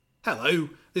Hello,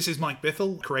 this is Mike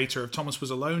Bithell, creator of Thomas Was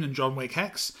Alone and John Wick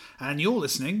Hex, and you're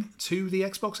listening to the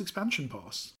Xbox Expansion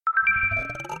Pass.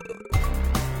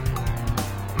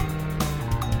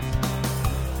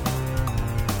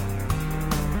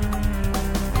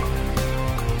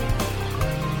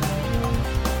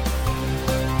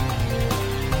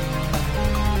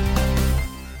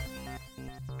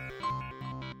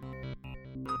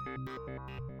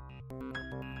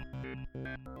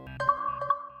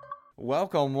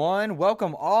 Welcome one,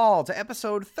 welcome all to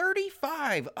episode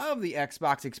 35 of the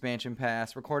Xbox Expansion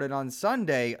Pass, recorded on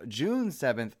Sunday, June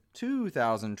 7th,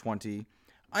 2020.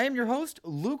 I am your host,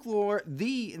 Luke Lore,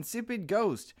 the Insipid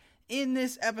Ghost. In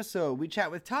this episode, we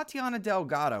chat with Tatiana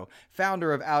Delgado,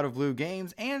 founder of Out of Blue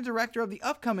Games and director of the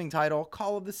upcoming title,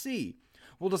 Call of the Sea.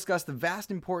 We'll discuss the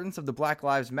vast importance of the Black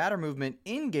Lives Matter movement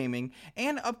in gaming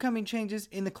and upcoming changes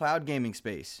in the cloud gaming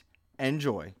space.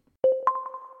 Enjoy.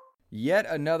 Yet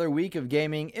another week of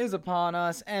gaming is upon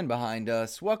us and behind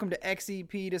us. Welcome to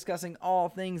XEP, discussing all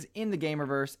things in the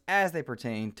gamerverse as they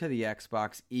pertain to the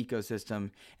Xbox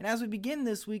ecosystem. And as we begin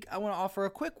this week, I want to offer a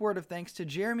quick word of thanks to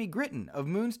Jeremy Gritton of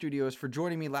Moon Studios for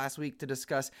joining me last week to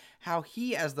discuss how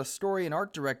he, as the story and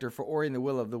art director for Ori and the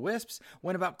Will of the Wisps,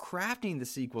 went about crafting the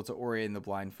sequel to Ori and the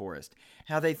Blind Forest.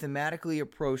 How they thematically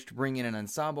approached bringing an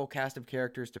ensemble cast of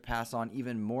characters to pass on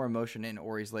even more emotion in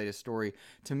Ori's latest story,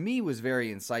 to me was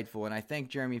very insightful. And I thank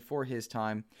Jeremy for his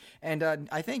time. And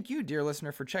I thank you, dear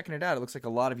listener, for checking it out. It looks like a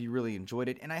lot of you really enjoyed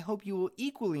it, and I hope you will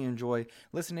equally enjoy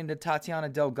listening to Tatiana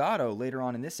Delgado later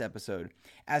on in this episode.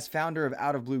 As founder of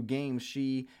Out of Blue Games,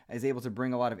 she is able to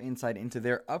bring a lot of insight into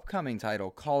their upcoming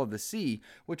title, Call of the Sea,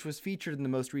 which was featured in the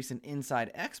most recent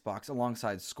Inside Xbox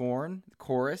alongside Scorn,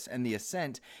 Chorus, and The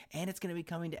Ascent, and it's going to be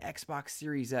coming to Xbox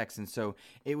Series X. And so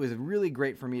it was really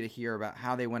great for me to hear about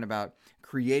how they went about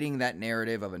creating that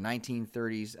narrative of a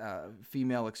 1930s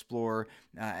female explorer,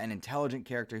 an intelligent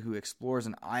character who explores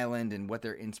an island, and what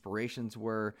their inspirations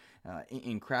were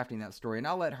in crafting that story. And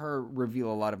I'll let her reveal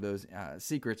a lot of those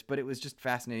secrets, but it was just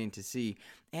fascinating to see.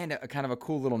 And a kind of a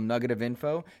cool little nugget of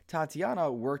info,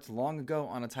 Tatiana worked long ago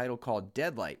on a title called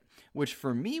Deadlight, which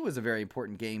for me was a very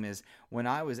important game, as when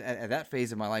I was at that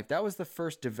phase of my life, that was the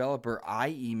first developer I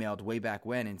emailed way back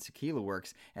when in Tequila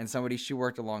Works, and somebody she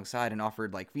worked alongside and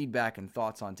offered like feedback and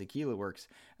thoughts on Tequila Works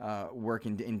work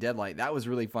in Deadlight. That was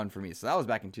really fun for me. So that was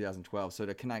back in 2012. So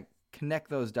to connect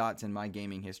those dots in my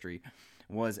gaming history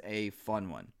was a fun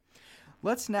one.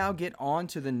 Let's now get on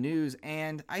to the news,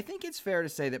 and I think it's fair to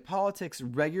say that politics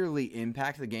regularly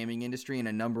impact the gaming industry in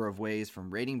a number of ways,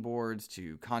 from rating boards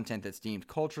to content that's deemed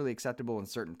culturally acceptable in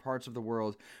certain parts of the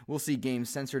world. We'll see games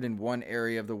censored in one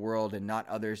area of the world and not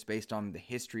others based on the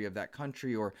history of that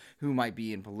country or who might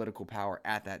be in political power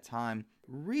at that time.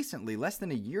 Recently, less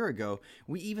than a year ago,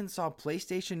 we even saw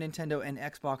PlayStation, Nintendo, and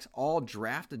Xbox all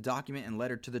draft a document and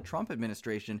letter to the Trump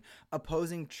administration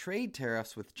opposing trade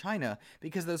tariffs with China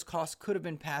because those costs could have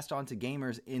been passed on to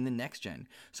gamers in the next gen.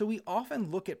 So we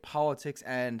often look at politics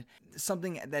and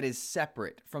something that is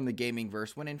separate from the gaming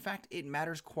verse, when in fact it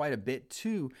matters quite a bit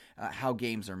to how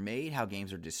games are made, how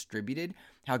games are distributed,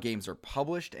 how games are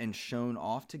published and shown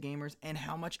off to gamers, and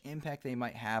how much impact they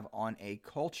might have on a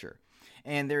culture.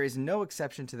 And there is no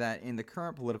exception to that in the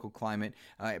current political climate,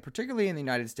 particularly in the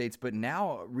United States, but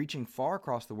now reaching far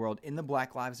across the world in the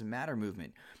Black Lives Matter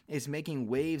movement. Is making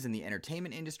waves in the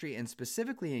entertainment industry and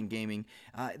specifically in gaming.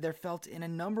 They're felt in a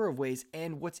number of ways,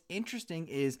 and what's interesting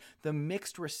is the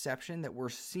mixed reception that we're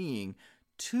seeing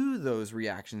to those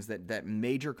reactions that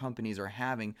major companies are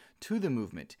having to the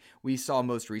movement. We saw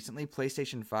most recently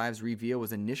PlayStation 5's reveal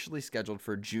was initially scheduled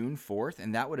for June 4th,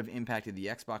 and that would have impacted the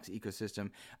Xbox ecosystem,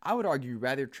 I would argue,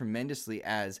 rather tremendously,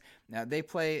 as they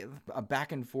play a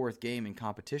back and forth game in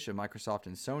competition, Microsoft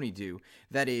and Sony do,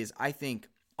 that is, I think,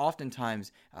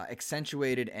 oftentimes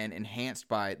accentuated and enhanced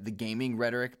by the gaming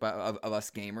rhetoric of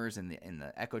us gamers in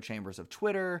the echo chambers of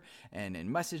Twitter and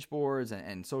in message boards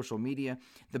and social media.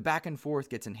 The back and forth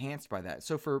gets enhanced by that.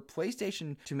 So for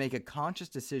PlayStation to make a conscious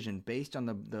decision based on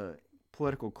the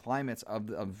political climates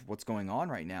of what's going on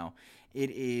right now, it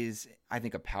is, I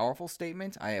think, a powerful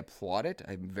statement. I applaud it.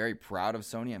 I'm very proud of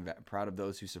Sony. I'm proud of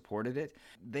those who supported it.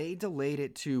 They delayed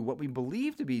it to what we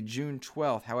believe to be June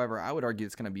 12th. However, I would argue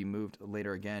it's going to be moved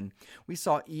later again. We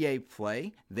saw EA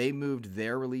Play. They moved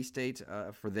their release date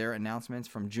for their announcements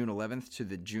from June 11th to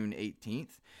the June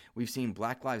 18th. We've seen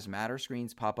Black Lives Matter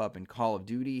screens pop up in Call of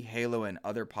Duty, Halo, and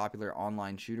other popular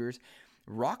online shooters.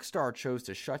 Rockstar chose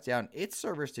to shut down its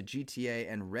servers to GTA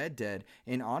and Red Dead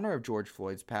in honor of George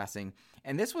Floyd's passing,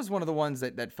 and this was one of the ones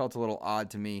that felt a little odd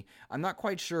to me. I'm not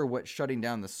quite sure what shutting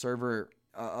down the server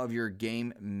of your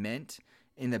game meant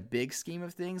in the big scheme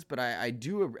of things, but I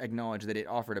do acknowledge that it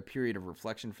offered a period of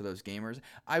reflection for those gamers.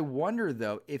 I wonder,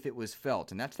 though, if it was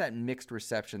felt, and that's that mixed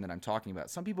reception that I'm talking about.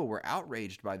 Some people were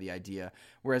outraged by the idea,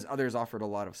 whereas others offered a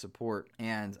lot of support,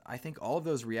 and I think all of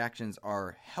those reactions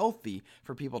are healthy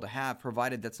for people to have,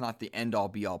 provided that's not the end-all,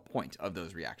 be-all point of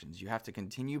those reactions. You have to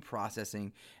continue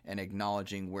processing and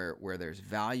acknowledging where there's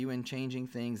value in changing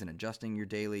things and adjusting your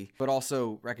daily, but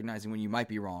also recognizing when you might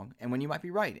be wrong and when you might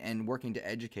be right, and working to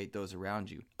educate those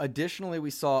around you. Additionally, we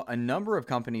saw a number of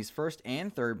companies, first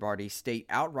and third party, state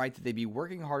outright that they'd be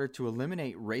working harder to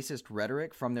eliminate racist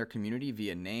rhetoric from their community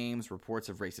via names, reports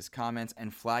of racist comments,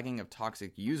 and flagging of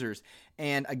toxic users.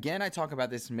 And again, I talk about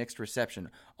this mixed reception.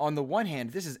 On the one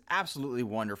hand, this is absolutely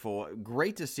wonderful.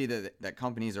 Great to see that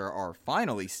companies are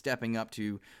finally stepping up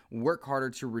to work harder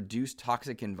to reduce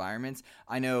toxic environments.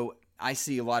 I know I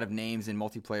see a lot of names in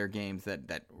multiplayer games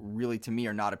that really, to me,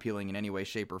 are not appealing in any way,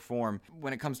 shape, or form.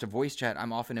 When it comes to voice chat,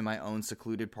 I'm often in my own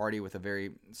secluded party with a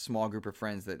very small group of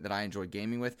friends that I enjoy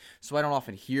gaming with, so I don't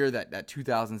often hear that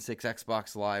 2006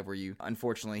 Xbox Live where you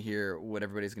unfortunately hear what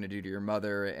everybody's going to do to your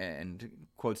mother and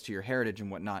quotes to your heritage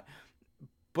and whatnot.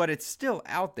 But it's still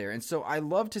out there. And so I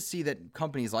love to see that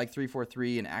companies like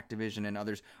 343 and Activision and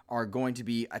others are going to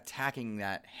be attacking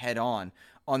that head on.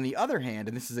 On the other hand,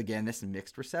 and this is again this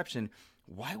mixed reception,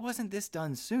 why wasn't this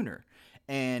done sooner?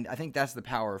 And I think that's the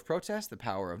power of protest, the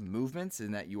power of movements,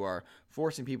 in that you are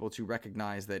forcing people to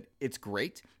recognize that it's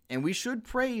great. And we should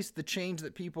praise the change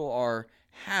that people are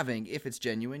having if it's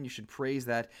genuine. You should praise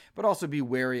that, but also be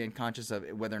wary and conscious of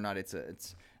whether or not it's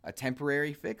a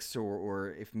temporary fix or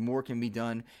if more can be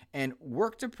done, and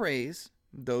work to praise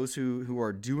those who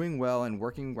are doing well and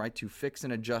working right to fix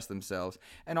and adjust themselves,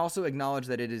 and also acknowledge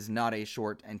that it is not a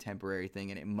short and temporary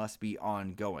thing and it must be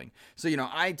ongoing. So,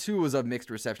 I too was of mixed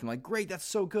reception, like, great, that's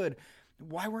so good.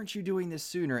 Why weren't you doing this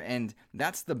sooner? And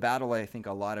that's the battle I think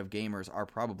a lot of gamers are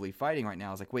probably fighting right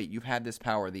now. Is like, wait, you've had this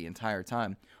power the entire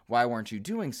time. Why weren't you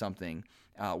doing something?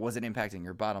 Was it impacting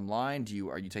your bottom line?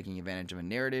 Are you taking advantage of a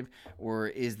narrative? Or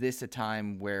is this a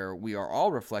time where we are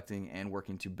all reflecting and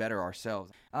working to better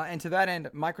ourselves? And to that end,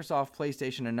 Microsoft,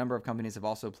 PlayStation, and a number of companies have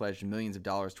also pledged millions of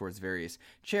dollars towards various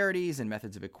charities and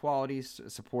methods of equality,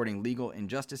 supporting legal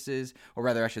injustices, or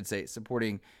rather I should say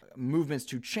supporting movements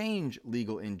to change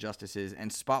legal injustices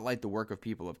and spotlight the work of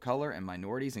people of color and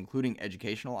minorities, including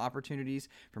educational opportunities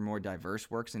for more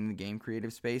diverse works in the game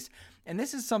creative space. And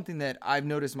this is something that I've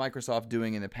noticed Microsoft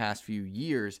doing in the past few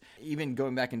years. Even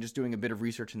going back and just doing a bit of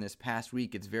research in this past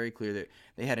week, it's very clear that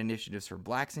they had initiatives for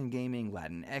blacks in gaming,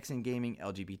 Latinx in gaming,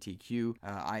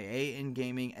 LGBTQIA in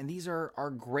gaming, and these are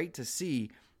great to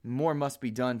see. More must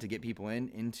be done to get people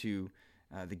into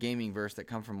the gaming verse that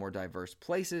come from more diverse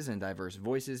places and diverse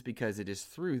voices, because it is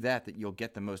through that you'll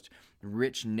get the most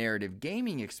rich narrative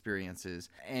gaming experiences,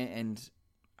 and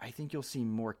I think you'll see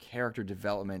more character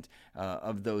development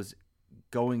of those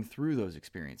going through those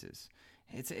experiences.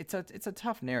 It's a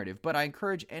tough narrative, but I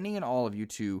encourage any and all of you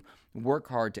to work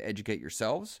hard to educate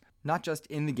yourselves, not just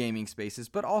in the gaming spaces,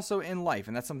 but also in life.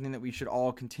 And that's something that we should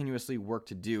all continuously work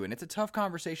to do. And it's a tough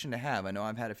conversation to have. I know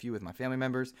I've had a few with my family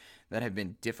members that have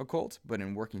been difficult, but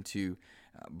in working to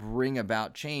bring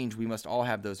about change, we must all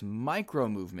have those micro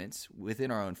movements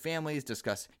within our own families,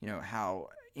 discuss, how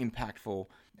impactful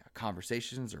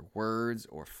conversations or words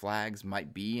or flags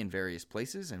might be in various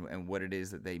places, and what it is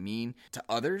that they mean to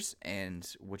others,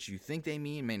 and what you think they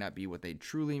mean may not be what they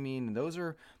truly mean. And those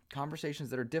are conversations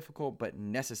that are difficult but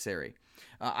necessary.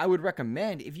 I would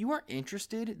recommend, if you are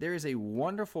interested, there is a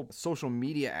wonderful social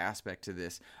media aspect to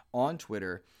this on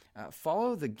Twitter.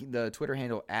 Follow the Twitter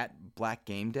handle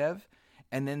 @BlackGameDev,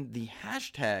 and then the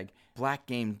hashtag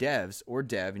BlackGameDevs or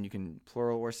dev, and you can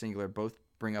plural or singular both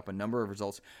bring up a number of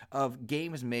results of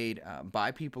games made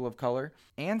by people of color,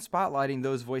 and spotlighting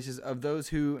those voices of those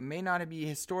who may not be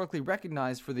historically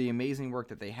recognized for the amazing work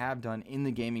that they have done in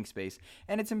the gaming space.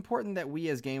 And it's important that we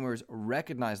as gamers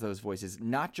recognize those voices,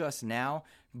 not just now,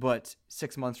 but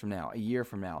 6 months from now, a year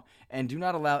from now, and do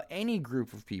not allow any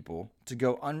group of people to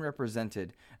go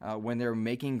unrepresented when they're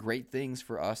making great things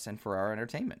for us and for our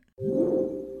entertainment.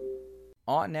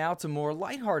 On now to more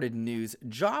lighthearted news.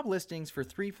 Job listings for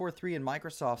 343 and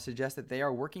Microsoft suggest that they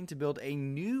are working to build a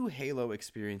new Halo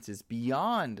experiences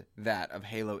beyond that of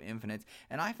Halo Infinite,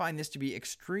 and I find this to be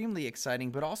extremely exciting,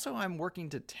 but also I'm working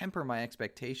to temper my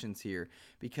expectations here,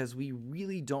 because we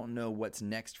really don't know what's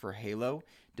next for Halo.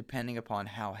 depending upon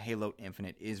how Halo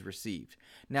Infinite is received.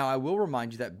 Now, I will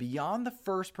remind you that beyond the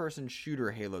first-person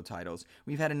shooter Halo titles,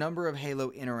 we've had a number of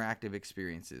Halo interactive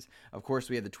experiences. Of course,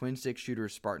 we had the twin-stick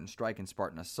shooters Spartan Strike and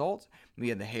Spartan Assault. We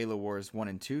had the Halo Wars 1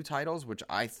 and 2 titles, which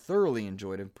I thoroughly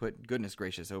enjoyed and put, goodness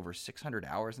gracious, over 600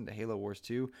 hours into Halo Wars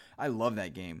 2. I love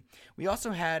that game. We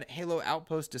also had Halo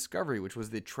Outpost Discovery, which was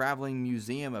the traveling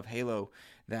museum of Halo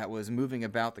that was moving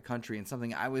about the country, and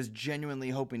something I was genuinely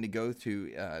hoping to go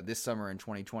to this summer in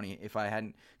 2020. If I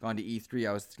hadn't gone to E3,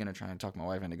 I was going to try and talk my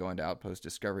wife into going to Outpost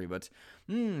Discovery, but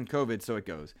COVID, so it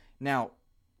goes. Now,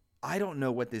 I don't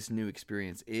know what this new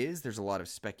experience is. There's a lot of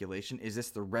speculation. Is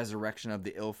this the resurrection of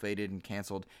the ill-fated and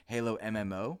canceled Halo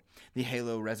MMO? The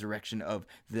Halo resurrection of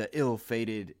the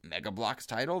ill-fated Mega Bloks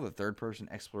title, the third-person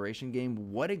exploration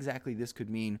game? What exactly this could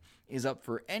mean is up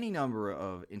for any number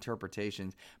of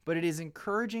interpretations, but it is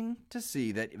encouraging to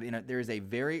see that there is a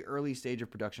very early stage of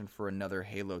production for another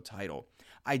Halo title.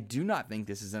 I do not think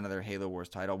this is another Halo Wars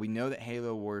title. We know that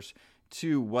Halo Wars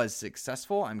 2 was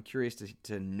successful. I'm curious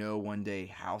to know one day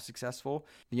how successful.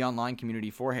 The online community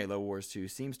for Halo Wars 2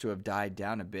 seems to have died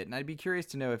down a bit, and I'd be curious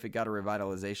to know if it got a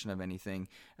revitalization of anything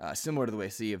similar to the way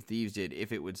Sea of Thieves did,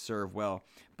 if it would serve well.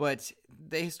 But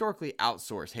they historically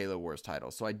outsource Halo Wars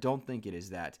titles, so I don't think it is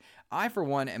that. I, for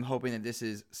one, am hoping that this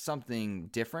is something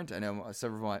different. I know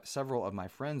several of my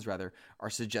friends, rather, are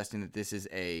suggesting that this is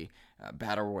a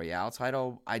Battle Royale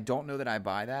title. I don't know that I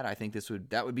buy that. I think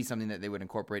that would be something that they would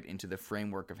incorporate into the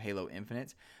framework of Halo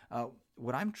Infinite.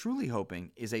 What I'm truly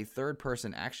hoping is a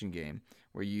third-person action game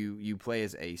where you play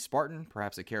as a Spartan,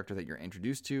 perhaps a character that you're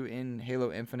introduced to in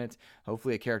Halo Infinite,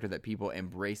 hopefully a character that people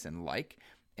embrace and like,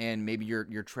 and maybe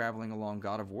you're traveling along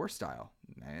God of War style.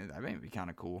 That may be kind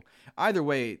of cool. Either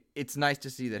way, it's nice to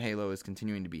see that Halo is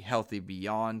continuing to be healthy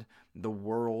beyond the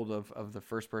world of the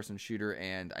first-person shooter,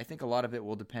 and I think a lot of it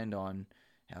will depend on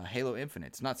Halo Infinite.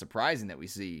 It's not surprising that we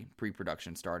see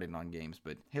pre-production started on games,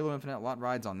 but Halo Infinite, a lot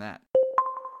rides on that.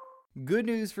 Good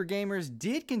news for gamers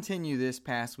did continue this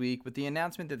past week with the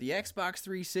announcement that the Xbox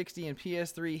 360 and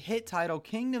PS3 hit title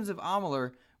Kingdoms of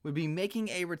Amalur would be making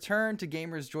a return to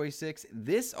Gamers Joysticks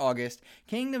this August.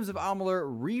 Kingdoms of Amalur: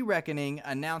 Re-Reckoning,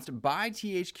 announced by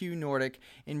THQ Nordic,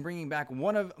 in bringing back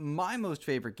one of my most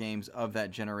favorite games of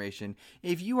that generation.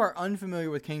 If you are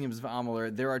unfamiliar with Kingdoms of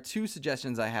Amalur, there are two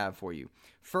suggestions I have for you.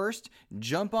 First,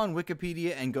 jump on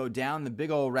Wikipedia and go down the big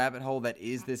old rabbit hole that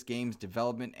is this game's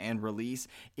development and release.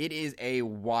 It is a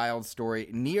wild story,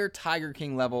 near Tiger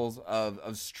King levels of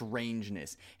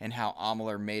strangeness, and how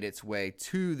Amalur made its way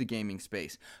to the gaming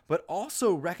space. But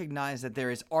also recognize that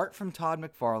there is art from Todd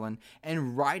McFarlane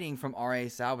and writing from R.A.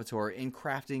 Salvatore in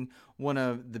crafting one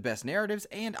of the best narratives,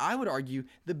 and I would argue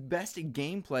the best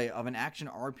gameplay of an action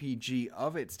RPG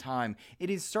of its time.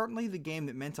 It is certainly the game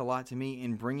that meant a lot to me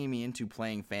in bringing me into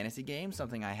playing fantasy games,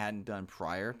 something I hadn't done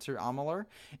prior to Amalur.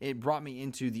 It brought me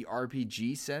into the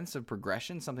RPG sense of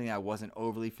progression, something I wasn't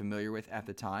overly familiar with at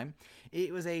the time.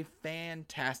 It was a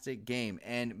fantastic game,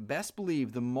 and best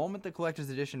believe the moment the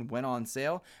collector's edition went on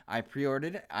sale, I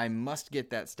pre-ordered it. I must get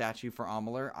that statue for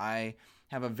Amalur. I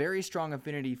have a very strong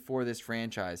affinity for this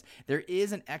franchise. There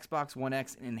is an Xbox One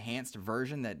X enhanced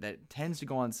version that tends to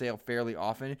go on sale fairly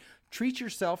often. Treat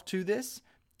yourself to this.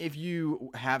 If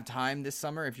you have time this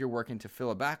summer, if you're working to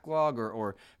fill a backlog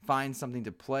or find something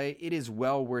to play, it is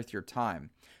well worth your time.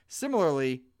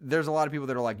 Similarly, there's a lot of people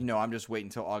that are like, I'm just waiting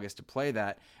until August to play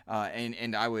that,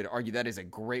 and I would argue that is a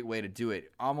great way to do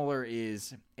it. Amalur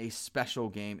is a special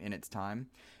game in its time,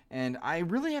 and I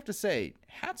really have to say,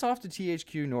 hats off to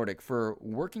THQ Nordic for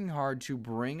working hard to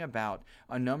bring about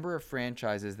a number of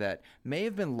franchises that may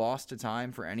have been lost to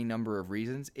time for any number of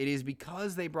reasons. It is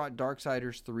because they brought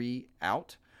Darksiders 3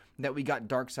 out that we got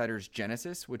Darksiders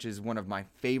Genesis, which is one of my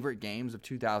favorite games of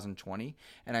 2020,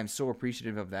 and I'm so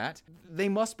appreciative of that. They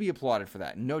must be applauded for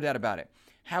that, no doubt about it.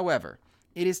 However,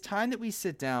 it is time that we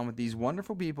sit down with these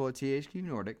wonderful people at THQ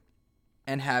Nordic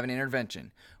and have an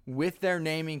intervention with their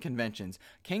naming conventions.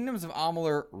 Kingdoms of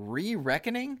Amalur: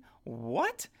 Re-Reckoning?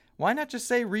 What? Why not just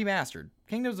say remastered?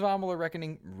 Kingdoms of Amalur: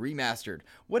 Reckoning Remastered.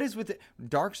 What is with it?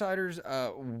 Darksiders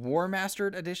War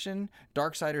Mastered Edition,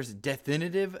 Darksiders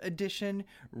Definitive Edition,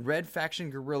 Red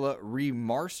Faction Guerrilla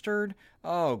Remastered.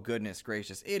 Oh, goodness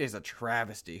gracious. It is a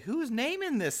travesty. Who's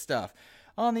naming this stuff?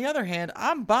 On the other hand,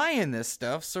 I'm buying this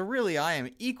stuff, so really I am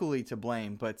equally to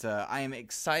blame, but I am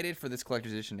excited for this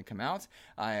collector's edition to come out.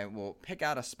 I will pick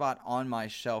out a spot on my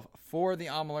shelf for the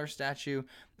Amalur statue.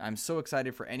 I'm so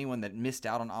excited for anyone that missed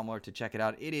out on Amalur to check it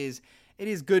out. It is it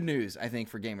is good news, I think,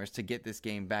 for gamers to get this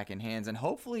game back in hands, and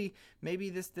hopefully maybe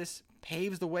this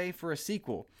paves the way for a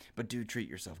sequel. But do treat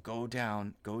yourself. Go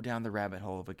down the rabbit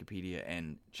hole of Wikipedia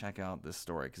and check out this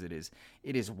story, because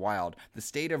it is wild. The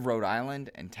state of Rhode Island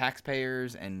and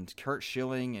taxpayers and Kurt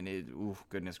Schilling, and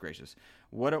goodness gracious.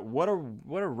 What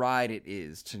a ride it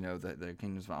is to know the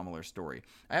Kingdoms of Amalur story.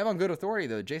 I have on good authority,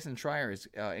 though, Jason Schreier is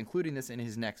including this in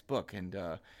his next book, and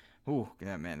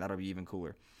yeah, man, that'll be even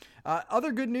cooler.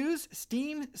 Other good news: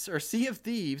 Sea of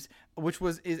Thieves, which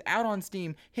is out on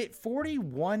Steam, hit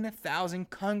 41,000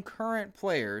 concurrent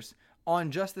players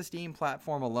on just the Steam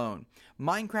platform alone.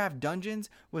 Minecraft Dungeons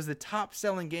was the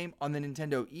top-selling game on the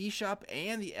Nintendo eShop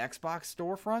and the Xbox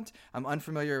storefront. I'm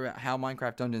unfamiliar with how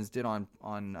Minecraft Dungeons did on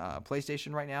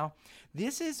PlayStation right now.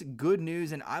 This is good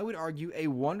news, and I would argue a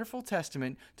wonderful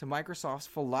testament to Microsoft's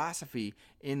philosophy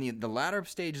in the latter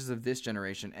stages of this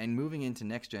generation and moving into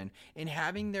next gen in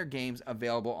having their games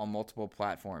available on multiple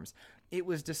platforms. It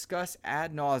was discussed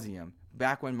ad nauseum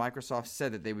back when Microsoft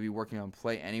said that they would be working on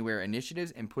Play Anywhere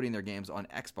initiatives and putting their games on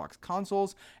Xbox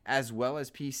consoles as well as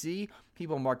PC.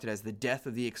 People marked it as the death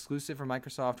of the exclusive for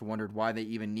Microsoft, wondered why they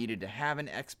even needed to have an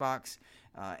Xbox.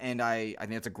 And I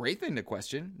think that's a great thing to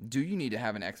question. Do you need to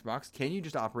have an Xbox? Can you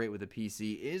just operate with a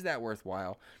PC? Is that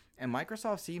worthwhile? And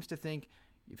Microsoft seems to think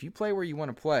if you play where you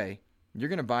want to play, you're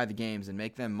going to buy the games and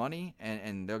make them money,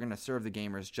 and they're going to serve the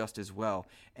gamers just as well.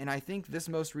 And I think this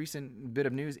most recent bit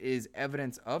of news is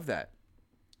evidence of that.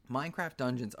 Minecraft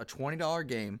Dungeons, a $20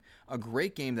 game, a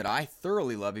great game that I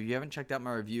thoroughly love. If you haven't checked out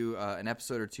my review an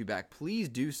episode or two back, please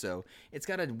do so. It's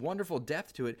got a wonderful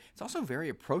depth to it. It's also very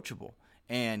approachable.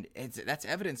 And that's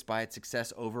evidenced by its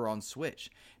success over on Switch.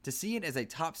 To see it as a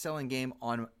top-selling game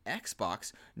on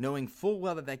Xbox, knowing full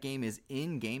well that game is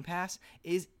in Game Pass,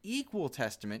 is equal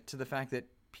testament to the fact that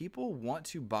people want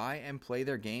to buy and play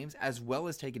their games as well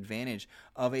as take advantage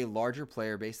of a larger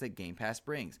player base that Game Pass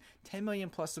brings. 10 million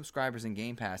plus subscribers in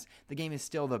Game Pass, the game is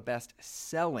still the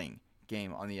best-selling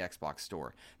game on the Xbox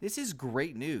store. This is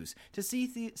great news. To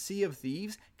see Sea of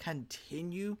Thieves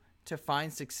continue to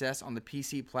find success on the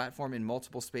PC platform in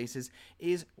multiple spaces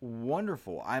is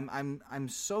wonderful. I'm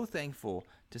so thankful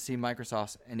to see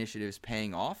Microsoft's initiatives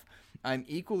paying off. I'm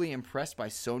equally impressed by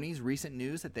Sony's recent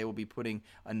news that they will be putting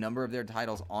a number of their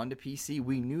titles onto PC.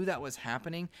 We knew that was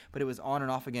happening, but it was on and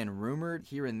off again, rumored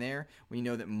here and there. We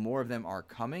know that more of them are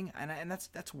coming, and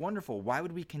that's wonderful. Why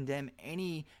would we condemn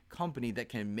any company that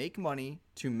can make money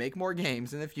to make more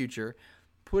games in the future,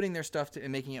 putting their stuff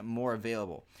and making it more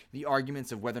available? The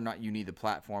arguments of whether or not you need the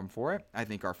platform for it, I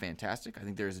think, are fantastic. I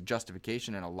think there's a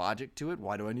justification and a logic to it.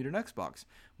 Why do I need an Xbox?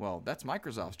 Well, that's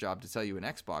Microsoft's job to sell you an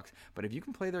Xbox. But if you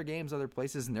can play their games other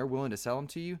places and they're willing to sell them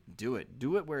to you, do it.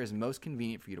 Do it where it's most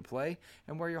convenient for you to play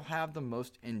and where you'll have the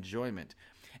most enjoyment.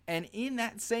 And in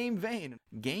that same vein,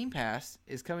 Game Pass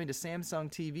is coming to Samsung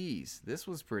TVs. This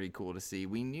was pretty cool to see.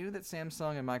 We knew that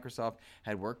Samsung and Microsoft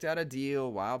had worked out a deal a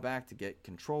while back to get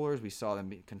controllers. We saw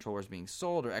controllers being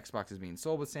sold, or Xboxes being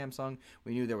sold with Samsung.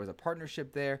 We knew there was a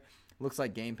partnership there. Looks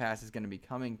like Game Pass is going to be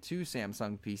coming to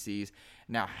Samsung PCs.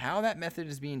 Now, how that method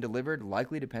is being delivered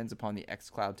likely depends upon the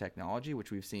xCloud technology,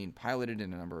 which we've seen piloted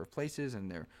in a number of places,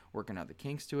 and they're working out the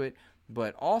kinks to it.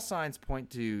 But all signs point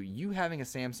to you having a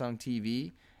Samsung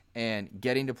TV and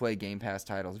getting to play Game Pass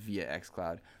titles via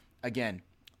xCloud. Again,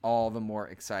 all the more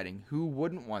exciting. Who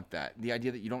wouldn't want that? The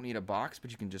idea that you don't need a box,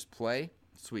 but you can just play,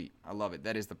 sweet. I love it.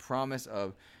 That is the promise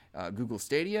of Google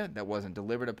Stadia that wasn't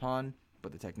delivered upon,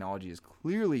 but the technology is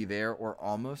clearly there or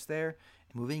almost there.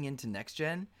 Moving into next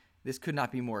gen, this could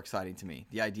not be more exciting to me.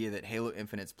 The idea that Halo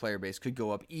Infinite's player base could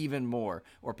go up even more,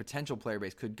 or potential player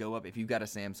base could go up if you've got a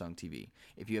Samsung TV,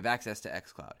 if you have access to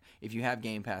xCloud, if you have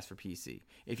Game Pass for PC,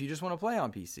 if you just want to play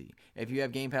on PC, if you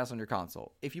have Game Pass on your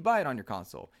console, if you buy it on your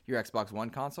console, your Xbox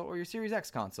One console, or your Series X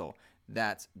console.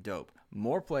 That's dope.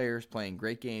 More players playing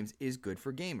great games is good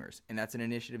for gamers, and that's an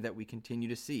initiative that we continue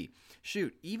to see.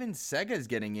 Shoot, even Sega's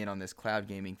getting in on this cloud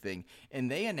gaming thing,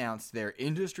 and they announced their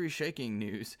industry-shaking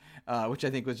news, which I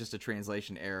think was just a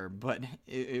translation error, but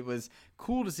it was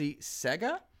cool to see.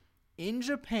 Sega in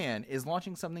Japan is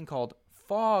launching something called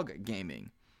Fog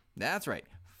Gaming. That's right,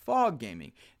 Fog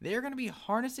Gaming. They're going to be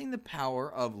harnessing the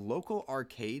power of local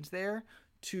arcades there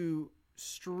to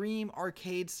stream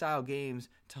arcade-style games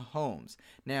to homes.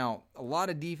 Now, a lot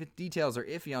of details are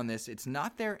iffy on this. It's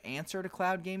not their answer to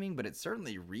cloud gaming, but it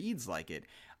certainly reads like it.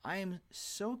 I am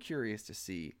so curious to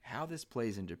see how this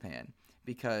plays in Japan,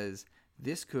 because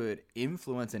this could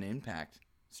influence and impact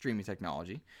streaming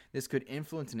technology. This could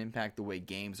influence and impact the way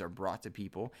games are brought to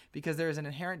people because there is an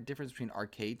inherent difference between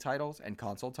arcade titles and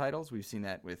console titles. We've seen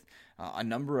that with a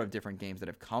number of different games that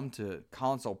have come to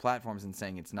console platforms and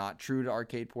saying it's not true to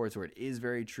arcade ports, or it is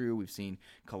very true. We've seen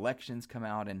collections come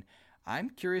out, and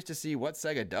I'm curious to see what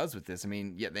Sega does with this. I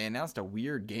mean, yeah, they announced a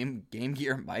weird Game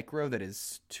Gear Micro that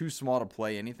is too small to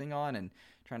play anything on, and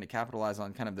trying to capitalize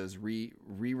on kind of those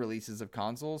re-releases of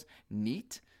consoles.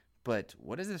 Neat. But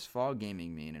what does this fall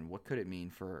gaming mean, and what could it mean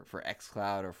for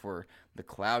xCloud or for the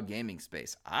cloud gaming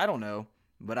space? I don't know,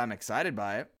 but I'm excited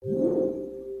by it.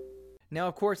 Now,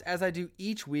 of course, as I do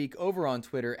each week over on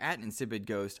Twitter at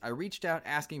InsipidGhost, I reached out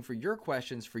asking for your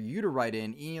questions for you to write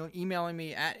in, emailing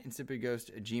me at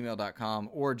insipidghost@gmail.com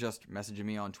or just messaging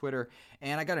me on Twitter.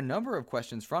 And I got a number of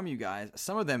questions from you guys,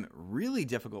 some of them really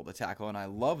difficult to tackle, and I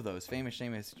love those. Famous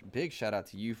Seamus, big shout out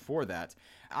to you for that.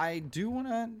 I do want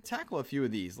to tackle a few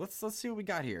of these. Let's see what we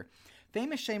got here.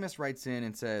 Famous Seamus writes in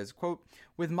and says, quote,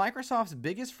 with Microsoft's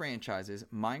biggest franchises,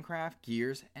 Minecraft,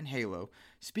 Gears, and Halo,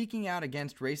 speaking out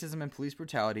against racism and police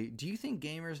brutality, do you think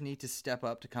gamers need to step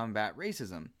up to combat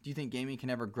racism? Do you think gaming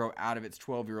can ever grow out of its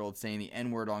 12-year-old saying the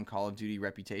N-word on Call of Duty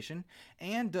reputation?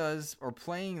 And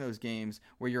playing those games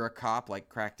where you're a cop like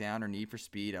Crackdown or Need for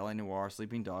Speed, LA Noire,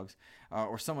 Sleeping Dogs,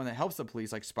 or someone that helps the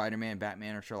police like Spider-Man,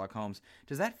 Batman, or Sherlock Holmes,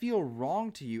 does that feel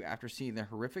wrong to you after seeing the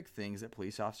horrific things that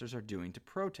police officers are doing to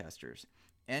protesters?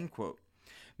 End quote.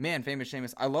 Man, Famous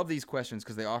Seamus, I love these questions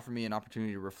because they offer me an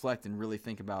opportunity to reflect and really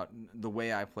think about the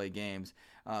way I play games.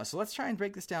 So let's try and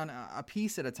break this down a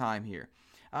piece at a time here.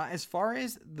 As far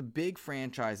as the big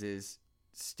franchises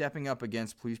stepping up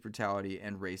against police brutality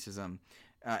and racism,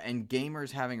 and gamers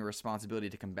having a responsibility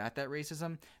to combat that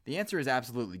racism, the answer is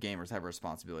absolutely gamers have a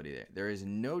responsibility there. There is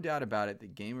no doubt about it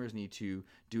that gamers need to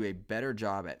do a better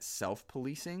job at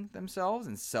self-policing themselves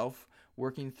and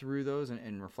working through those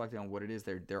and reflecting on what it is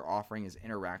they're offering as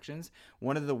interactions.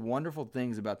 One of the wonderful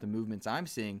things about the movements I'm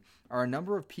seeing are a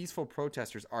number of peaceful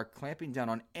protesters are clamping down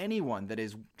on anyone that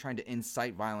is trying to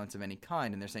incite violence of any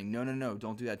kind, and they're saying, no,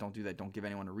 don't do that, don't give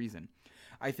anyone a reason.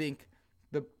 I think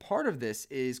the part of this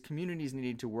is communities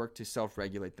needing to work to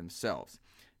self-regulate themselves.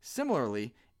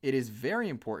 Similarly, it is very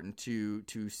important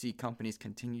to see companies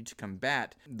continue to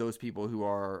combat those people who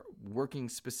are working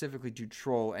specifically to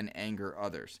troll and anger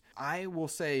others. I will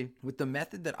say, with the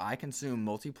method that I consume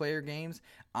multiplayer games,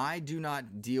 I do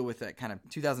not deal with that kind of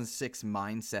 2006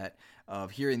 mindset of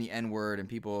hearing the N-word and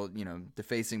people,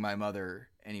 defacing my mother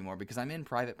anymore, because I'm in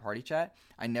private party chat.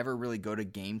 I never really go to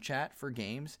game chat for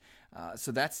games.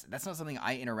 So that's not something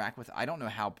I interact with. I don't know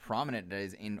how prominent it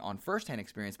is on firsthand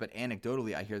experience, but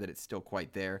anecdotally, I hear that it's still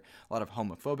quite there. A lot of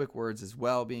homophobic words as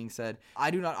well being said.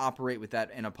 I do not operate with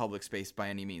that in a public space by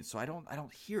any means, so I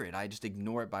don't hear it. I just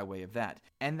ignore it by way of that.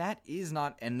 And that is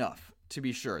not enough. To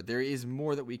be sure, there is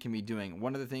more that we can be doing.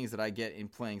 One of the things that I get in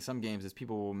playing some games is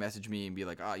people will message me and be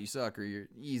like, you suck, or you're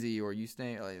easy, or you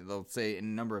stay. They'll say a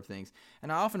number of things.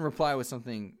 And I often reply with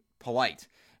something polite.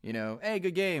 Hey,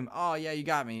 good game. Oh, yeah, you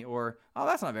got me. Or, oh,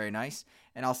 that's not very nice.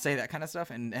 And I'll say that kind of stuff.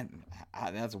 And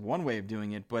that's one way of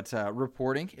doing it. But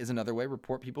reporting is another way.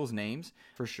 Report people's names,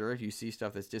 for sure, if you see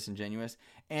stuff that's disingenuous.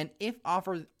 And if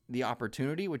offered the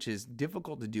opportunity, which is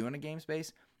difficult to do in a game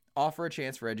space, offer a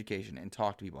chance for education and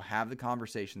talk to people. Have the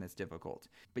conversation that's difficult.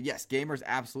 But yes, gamers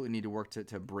absolutely need to work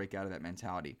to break out of that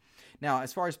mentality. Now,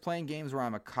 as far as playing games where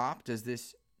I'm a cop, does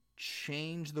this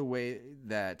change the way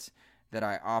that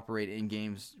I operate in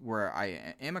games where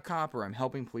I am a cop or I'm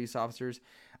helping police officers?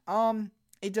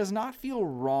 It does not feel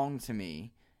wrong to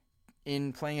me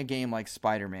in playing a game like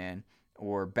Spider-Man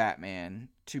or Batman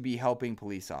to be helping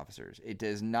police officers. It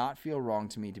does not feel wrong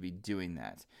to me to be doing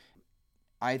that.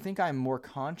 I think I'm more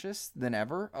conscious than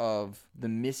ever of the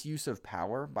misuse of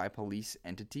power by police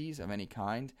entities of any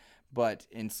kind. But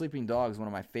in Sleeping Dogs, one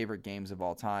of my favorite games of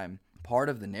all time, part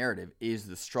of the narrative is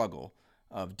the struggle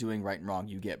of doing right and wrong.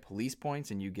 You get police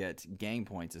points and you get gang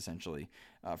points, essentially,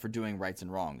 for doing rights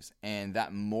and wrongs. And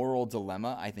that moral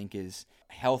dilemma, I think, is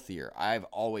healthier. I've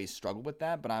always struggled with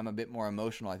that, but I'm a bit more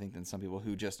emotional, I think, than some people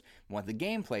who just want the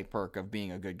gameplay perk of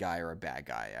being a good guy or a bad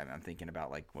guy. I'm thinking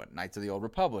about, Knights of the Old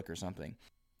Republic or something.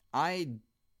 I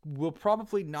will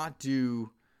probably not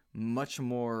do much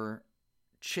more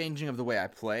changing of the way I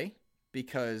play,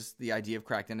 because the idea of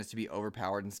Crackdown is to be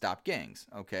overpowered and stop gangs.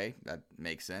 Okay, that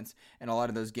makes sense. And a lot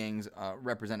of those gangs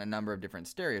represent a number of different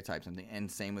stereotypes, and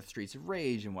same with Streets of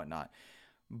Rage and whatnot.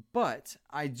 But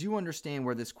I do understand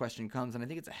where this question comes, and I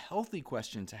think it's a healthy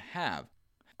question to have.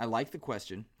 I like the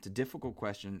question. It's a difficult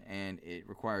question, and it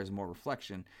requires more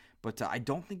reflection. But I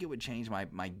don't think it would change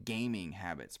my gaming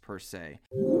habits per se.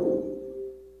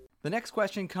 The next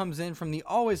question comes in from the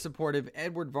always supportive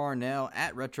Edward Varnell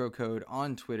at RetroCode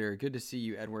on Twitter. Good to see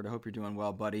you, Edward. I hope you're doing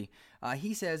well, buddy.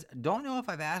 He says, don't know if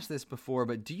I've asked this before,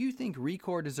 but do you think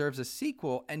ReCore deserves a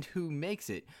sequel, and who makes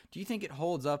it? Do you think it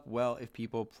holds up well if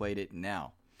people played it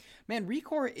now? Man,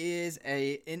 ReCore is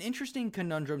an interesting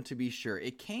conundrum, to be sure.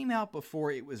 It came out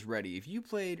before it was ready. If you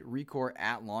played ReCore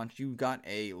at launch, you got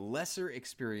a lesser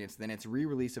experience than its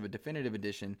re-release of a definitive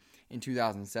edition in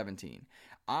 2017.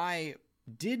 I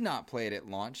did not play it at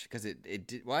launch because it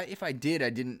did. Well, if I did,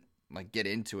 I didn't get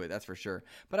into it, that's for sure.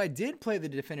 But I did play the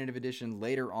definitive edition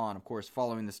later on, of course,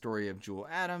 following the story of Jewel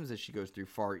Adams as she goes through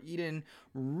Far Eden.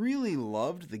 Really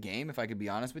loved the game, if I could be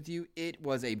honest with you. It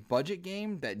was a budget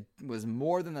game that was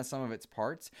more than the sum of its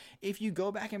parts. If you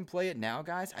go back and play it now,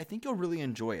 guys, I think you'll really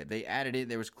enjoy it. They added it.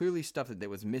 There was clearly stuff that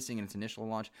was missing in its initial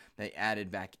launch. They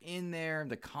added back in there.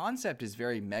 The concept is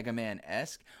very Mega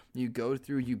Man-esque. You go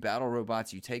through, you battle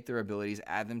robots, you take their abilities,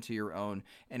 add them to your own,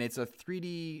 and it's a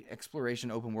 3D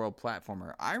exploration open world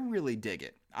platformer. I really dig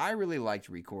it. I really liked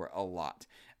ReCore a lot.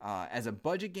 As a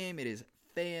budget game, it is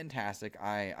fantastic.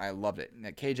 I loved it.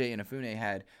 KJ Inafune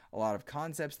had a lot of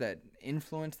concepts that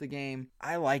influenced the game.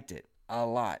 I liked it a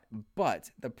lot.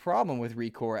 But the problem with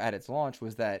ReCore at its launch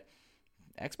was that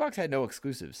Xbox had no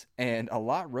exclusives, and a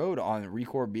lot rode on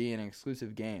ReCore being an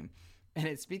exclusive game. And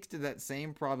it speaks to that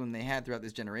same problem they had throughout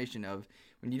this generation of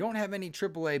when you don't have any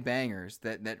AAA bangers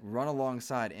that run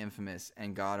alongside Infamous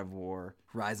and God of War,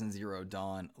 Horizon Zero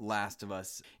Dawn, Last of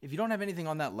Us. If you don't have anything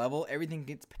on that level, everything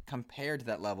gets compared to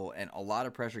that level, and a lot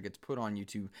of pressure gets put on you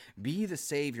to be the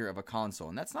savior of a console.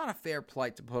 And that's not a fair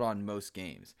plight to put on most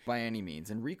games by any means.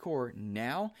 And ReCore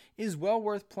now is well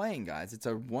worth playing, guys. It's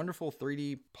a wonderful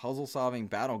 3D puzzle-solving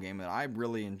battle game that I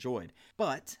really enjoyed.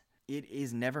 But it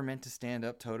is never meant to stand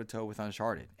up toe-to-toe with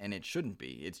Uncharted, and it shouldn't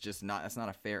be. It's just not. That's not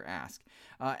a fair ask.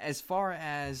 As far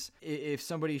as if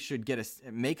somebody should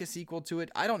make a sequel to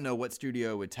it, I don't know what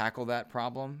studio would tackle that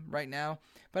problem right now,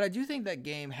 but I do think that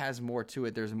game has more to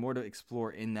it. There's more to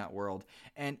explore in that world,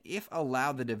 and if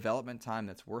allowed the development time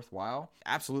that's worthwhile,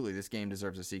 absolutely, this game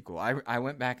deserves a sequel. I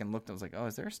went back and looked, and I was like, oh,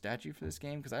 is there a statue for this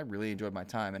game? Because I really enjoyed my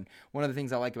time, and one of the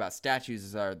things I like about statues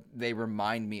is they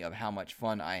remind me of how much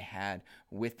fun I had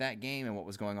with that game and what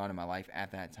was going on in my life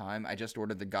at that time. I just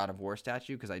ordered the God of War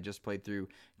statue because I just played through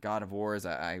God of War as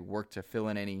I worked to fill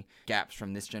in any gaps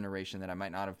from this generation that I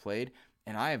might not have played,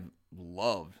 and I have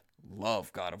loved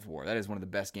God of War. That is one of the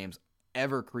best games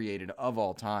ever created of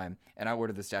all time, and I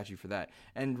ordered the statue for that.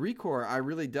 And ReCore I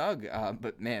really dug,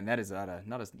 but man, that is not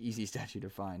an easy statue to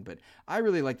find, but I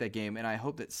really like that game, and I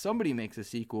hope that somebody makes a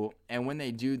sequel, and when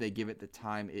they do, they give it the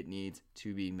time it needs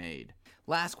to be made.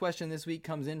 Last question this week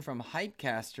comes in from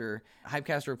Hypecaster.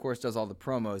 Hypecaster, of course, does all the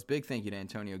promos. Big thank you to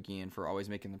Antonio Guillen for always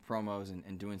making the promos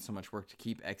and doing so much work to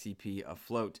keep XEP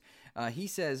afloat. He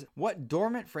says, what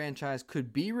dormant franchise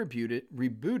could be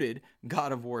rebooted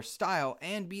God of War style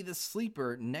and be the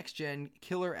sleeper next-gen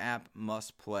killer app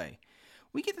must play?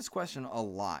 We get this question a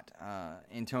lot,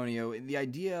 Antonio. The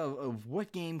idea of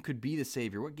what game could be the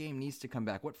savior, what game needs to come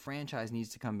back, what franchise needs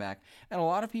to come back. And a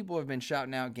lot of people have been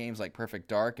shouting out games like Perfect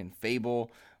Dark and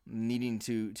Fable needing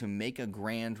to make a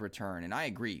grand return. And I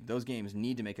agree, those games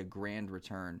need to make a grand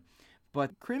return.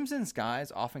 But Crimson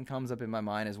Skies often comes up in my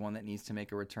mind as one that needs to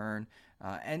make a return,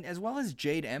 and as well as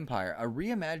Jade Empire. A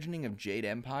reimagining of Jade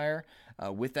Empire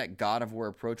with that God of War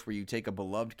approach where you take a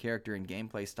beloved character and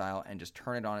gameplay style and just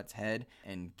turn it on its head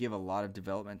and give a lot of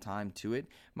development time to it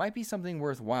might be something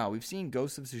worthwhile. We've seen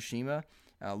Ghost of Tsushima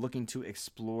looking to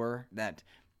explore that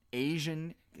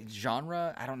Asian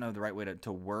genre. I don't know the right way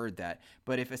to word that,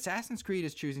 but if Assassin's Creed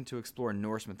is choosing to explore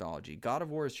Norse mythology, God of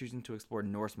War is choosing to explore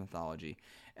Norse mythology.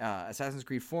 Assassin's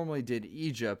Creed formerly did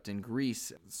Egypt and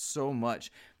Greece so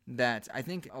much that I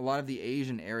think a lot of the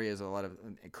Asian areas, a lot of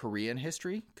Korean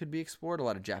history could be explored, a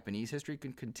lot of Japanese history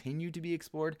could continue to be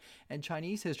explored, and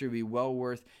Chinese history would be well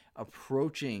worth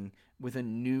approaching with a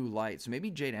new light. So maybe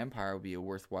Jade Empire would be a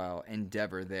worthwhile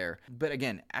endeavor there. But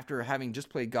again, after having just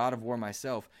played God of War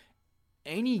myself,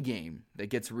 any game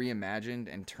that gets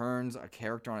reimagined and turns a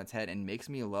character on its head and makes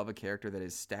me love a character that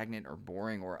is stagnant or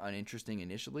boring or uninteresting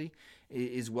initially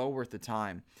is well worth the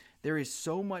time. There is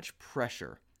so much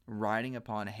pressure riding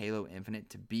upon Halo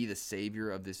Infinite to be the savior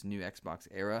of this new Xbox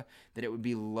era that it would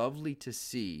be lovely to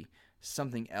see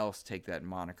something else take that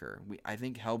moniker. I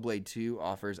think Hellblade 2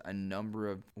 offers a number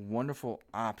of wonderful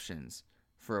options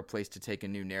for a place to take a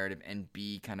new narrative and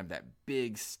be kind of that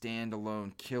big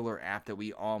standalone killer app that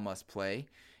we all must play.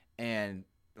 And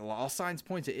all signs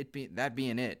point to that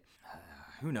being it.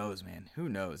 Who knows, man? Who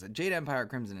knows? Jade Empire,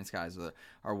 Crimson Skies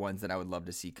are ones that I would love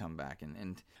to see come back.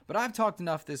 But I've talked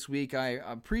enough this week. I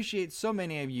appreciate so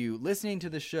many of you listening to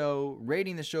the show,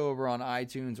 rating the show over on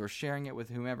iTunes, or sharing it with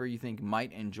whomever you think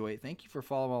might enjoy it. Thank you for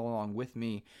following along with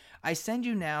me. I send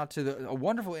you now to a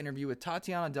wonderful interview with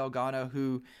Tatiana Delgado,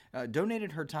 who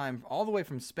donated her time all the way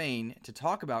from Spain to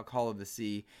talk about Call of the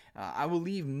Sea. I will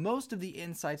leave most of the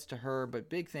insights to her, but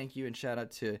big thank you and shout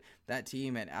out to that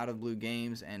team at Out of Blue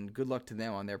Games, and good luck to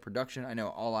them on their production. I know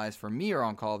all eyes for me are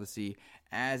on Call of the Sea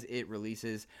as it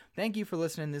releases. Thank you for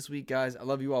listening this week, guys. I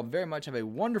love you all very much. Have a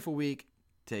wonderful week.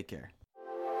 Take care.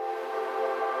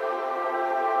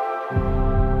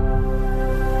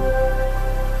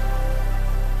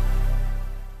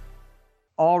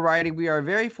 Alrighty, we are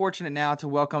very fortunate now to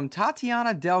welcome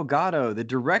Tatiana Delgado, the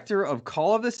director of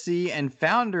Call of the Sea and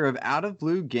founder of Out of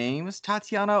Blue Games.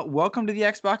 Tatiana, welcome to the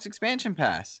Xbox Expansion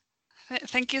Pass.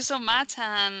 Thank you so much,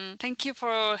 and thank you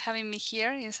for having me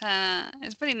here.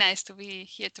 It's very nice to be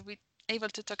here, to be able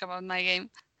to talk about my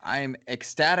game. I'm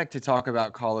ecstatic to talk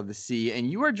about Call of the Sea, and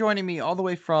you are joining me all the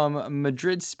way from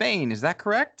Madrid, Spain. Is that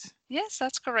correct? Yes,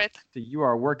 that's correct. So you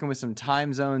are working with some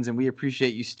time zones, and we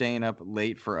appreciate you staying up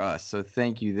late for us. So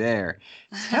thank you there.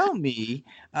 Tell me,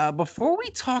 before we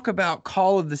talk about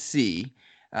Call of the Sea,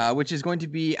 which is going to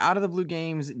be Out of the Blue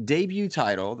Games' debut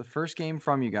title, the first game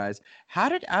from you guys, how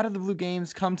did Out of the Blue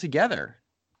Games come together?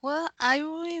 Well, I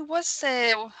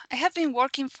have been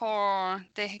working for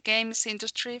the games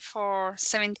industry for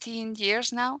 17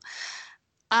 years now.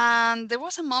 And there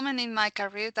was a moment in my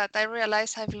career that I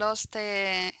realized I've lost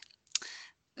the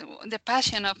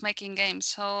passion of making games.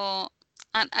 So,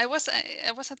 and I was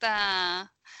at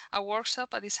a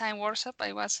workshop, a design workshop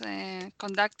I was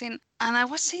conducting, and I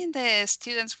was seeing the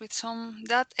students with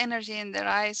that energy in their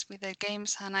eyes with the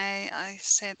games, and I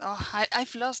said, oh,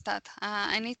 I've lost that.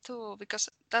 I need to, because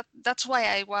that's why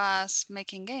I was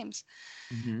making games.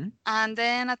 Mm-hmm. And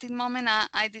then at the moment,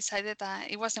 I decided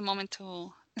that it was the moment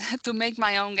to to make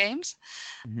my own games.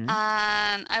 Mm-hmm.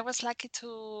 And I was lucky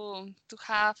to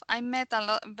have, I met a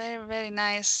lot very, very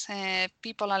nice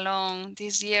people along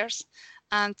these years,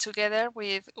 and together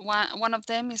with one of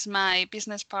them is my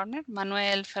business partner,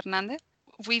 Manuel Fernandez.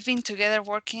 We've been together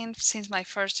working since my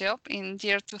first job in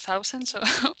year 2000, so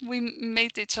we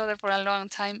met each other for a long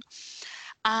time.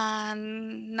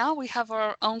 And now we have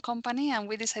our own company, and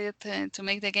we decided to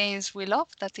make the games we love,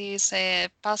 that is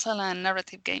puzzle and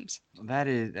narrative games. That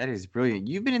is brilliant.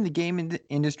 You've been in the game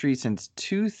industry since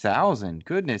 2000.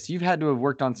 Goodness, you've had to have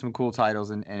worked on some cool titles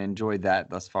and enjoyed that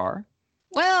thus far.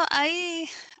 Well, I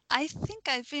think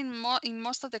I've been in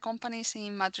most of the companies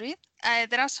in Madrid.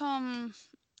 There are some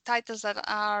titles that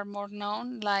are more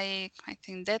known, like I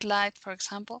think Deadlight, for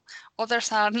example.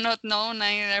 Others are not known,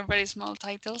 and they're very small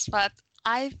titles, but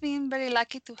I've been very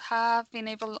lucky to have been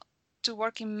able to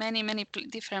work in many, many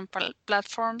different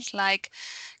platforms, like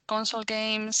console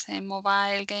games and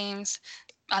mobile games,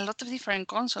 a lot of different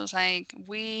consoles, like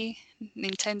Wii,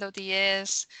 Nintendo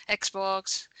DS,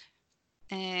 Xbox,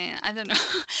 I don't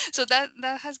know. So that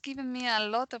has given me a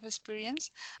lot of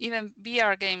experience, even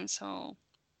VR games. So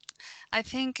I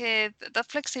think that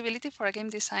flexibility for a game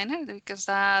designer, because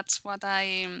that's what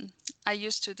I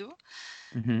used to do,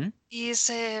 Mm-hmm. is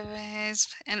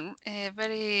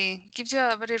gives you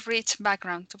a very rich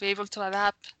background to be able to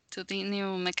adapt to the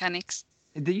new mechanics.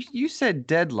 You said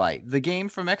Deadlight, the game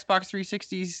from Xbox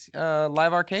 360's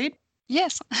Live Arcade?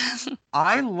 Yes.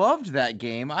 I loved that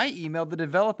game. I emailed the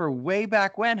developer way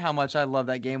back when how much I loved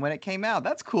that game when it came out.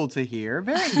 That's cool to hear.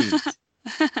 Very neat.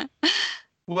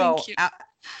 Well,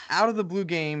 Out of the Blue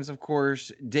Games, of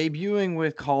course, debuting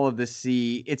with Call of the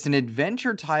Sea. It's an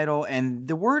adventure title, and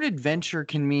the word adventure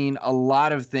can mean a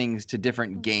lot of things to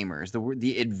different gamers.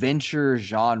 The adventure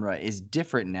genre is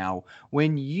different now.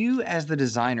 When you, as the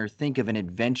designer, think of an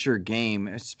adventure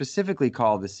game, specifically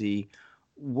Call of the Sea,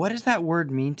 what does that word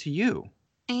mean to you?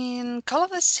 In Call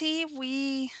of the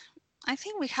Sea, I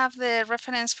think we have the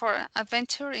reference for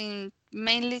adventure in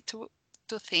mainly two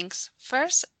things.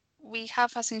 First, we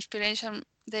have as inspiration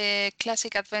the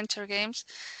classic adventure games,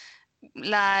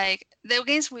 like the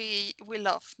games we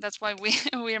love. That's why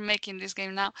we are making this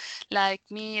game now, like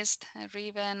Myst,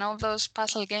 Riven, all those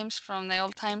puzzle games from the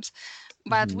old times.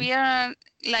 But we are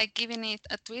like giving it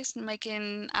a twist,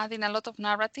 adding a lot of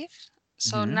narrative.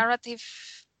 So narrative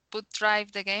would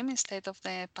drive the game instead of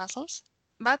the puzzles.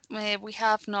 But we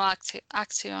have no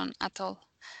action at all.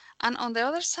 And on the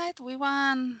other side, we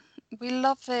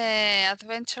love the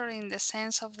adventure in the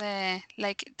sense of the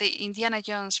Indiana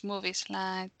Jones movies,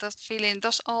 like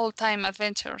those old time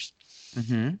adventures.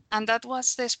 Mm-hmm. And that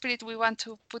was the spirit we want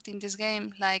to put in this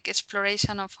game, like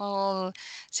exploration of all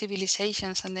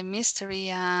civilizations and the mystery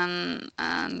and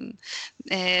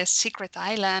secret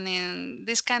island and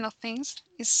these kind of things.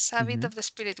 It's a bit of the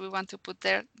spirit we want to put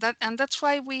there. That's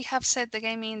why we have set the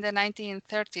game in the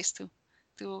 1930s too,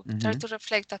 to try Mm-hmm. to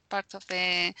reflect that part of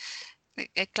the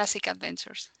classic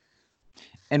adventures.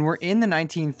 And we're in the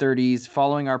 1930s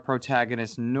following our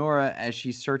protagonist Nora as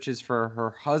she searches for her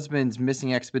husband's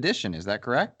missing expedition. Is that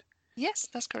correct? Yes,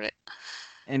 that's correct.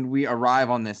 And we arrive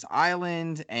on this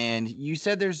island, and you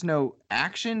said there's no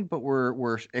action, but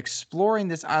we're exploring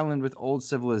this island with old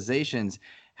civilizations.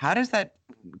 How does that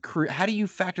how do you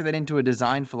factor that into a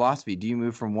design philosophy? Do you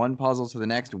move from one puzzle to the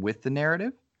next with the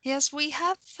narrative? Yes, we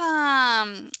have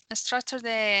structured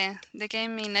the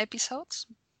game in episodes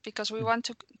because we want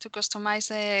to customize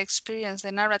the experience,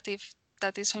 the narrative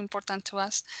that is so important to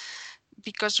us.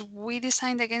 Because we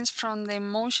design the games from the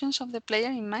emotions of the player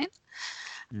in mind,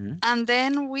 and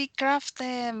then we craft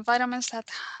the environments that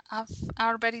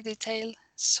are very detailed.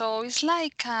 So it's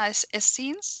like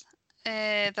scenes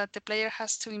that the player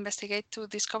has to investigate to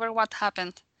discover what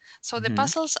happened. So the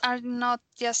puzzles are not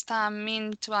just a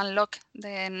mean to unlock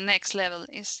the next level.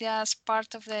 It's just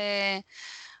part of this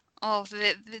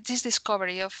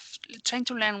discovery of trying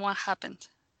to learn what happened.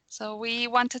 So we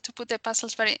wanted to put the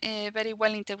puzzles very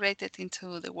well integrated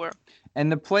into the world.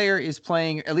 And the player is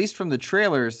playing, at least from the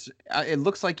trailers, it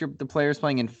looks like the player is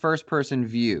playing in first-person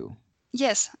view.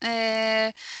 Yes,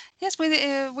 yes,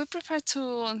 we prefer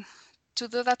to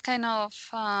do that kind of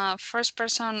first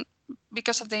person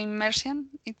because of the immersion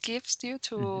it gives you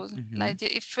to like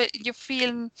if you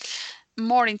feel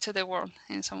more into the world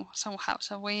in somehow.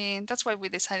 So that's why we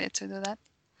decided to do that.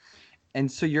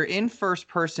 And so you're in first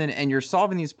person and you're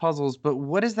solving these puzzles, but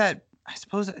what is that? I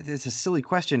suppose it's a silly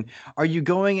question. Are you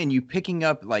going and you picking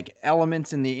up like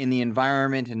elements in the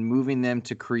environment and moving them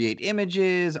to create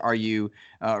images? Are you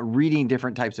reading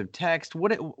different types of text?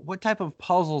 What type of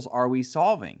puzzles are we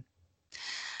solving?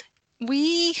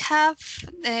 We have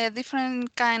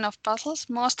different kind of puzzles.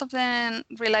 Most of them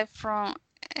rely from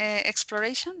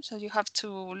exploration. So you have to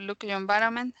look at your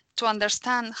environment to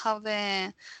understand how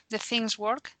the things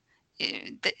work.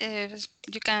 You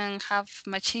can have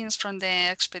machines from the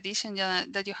expedition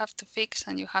that you have to fix,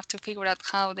 and you have to figure out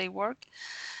how they work.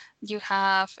 You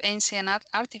have ancient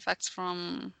artifacts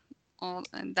from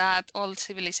that old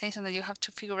civilization that you have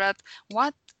to figure out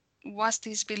what was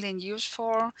this building used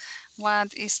for,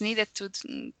 what is needed to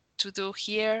do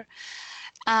here.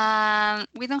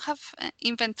 We don't have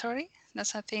inventory.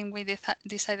 That's a thing we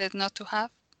decided not to have,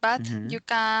 but you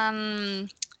can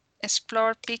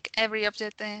explore, pick every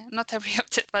object, not every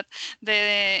object, but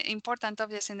the important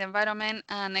objects in the environment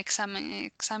and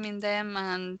examine them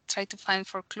and try to find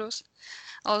for clues.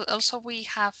 Also, we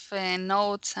have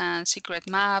notes and secret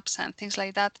maps and things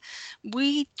like that.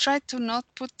 We try to not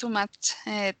put too much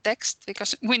text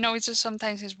because we know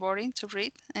sometimes it's boring to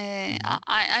read.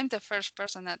 I'm the first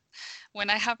person that when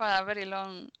I have a very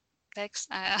long text,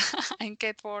 I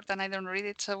get bored and I don't read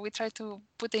it. So we try to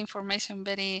put the information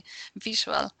very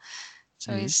visual,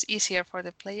 so it's easier for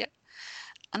the player.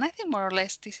 And I think more or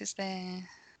less this is the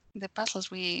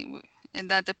puzzles we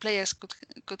that the players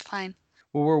could find.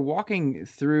 Well, we're walking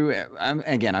through.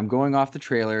 I'm going off the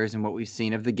trailers and what we've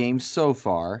seen of the game so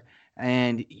far.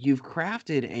 And you've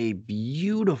crafted a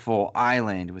beautiful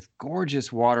island with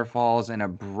gorgeous waterfalls and a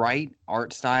bright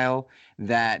art style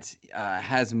that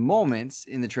has moments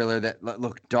in the trailer that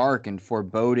look dark and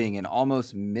foreboding and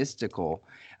almost mystical.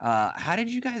 How did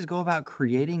you guys go about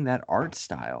creating that art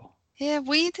style? Yeah,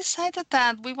 we decided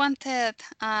that we wanted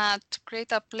to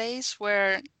create a place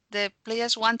where the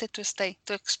players wanted to stay,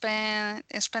 to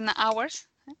spend hours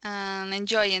and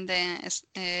enjoying the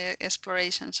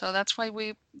exploration. So that's why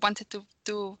we wanted to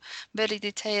do very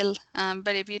detailed and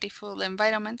very beautiful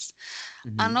environments.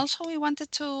 And also we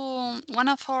wanted to, one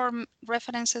of our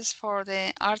references for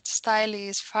the art style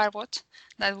is Firewatch,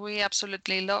 that we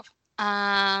absolutely love.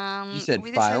 You said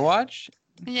We decided, Firewatch?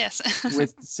 yes.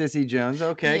 With Sissy Jones.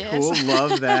 Okay, Yes. cool.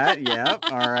 Love that. Yep.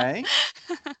 All right.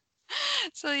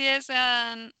 So yes,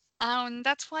 and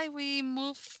that's why we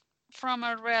move from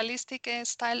a realistic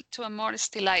style to a more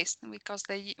stylized, because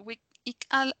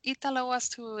it allows us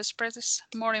to express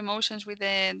more emotions with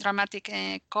the dramatic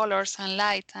colors and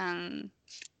light, and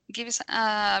gives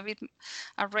a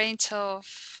range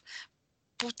of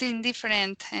putting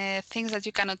different things that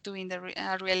you cannot do in the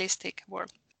realistic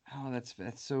world. Oh,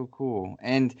 that's so cool.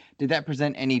 And did that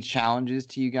present any challenges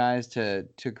to you guys to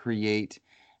create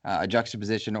a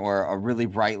juxtaposition or a really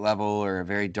bright level or a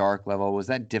very dark level? Was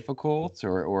that difficult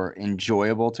or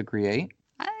enjoyable to create?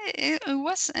 it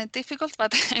was difficult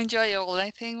but enjoyable.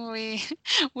 I think we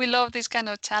we love these kind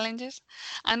of challenges,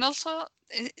 and also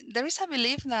there is a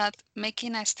belief that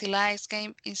making a stylized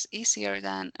game is easier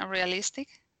than a realistic,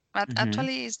 but Mm-hmm.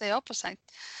 actually it's the opposite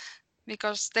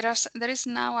because there is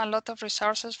now a lot of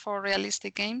resources for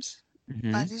realistic games.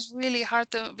 Mm-hmm. But it's really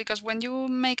hard to because when you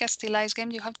make a stylized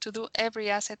game, you have to do every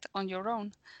asset on your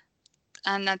own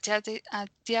and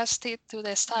adjust it to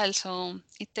the style. So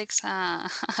it takes a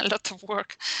lot of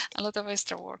work, a lot of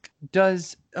extra work.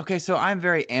 Okay, so I'm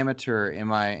very amateur in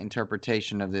my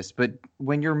interpretation of this, but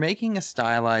when you're making a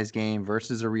stylized game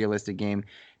versus a realistic game,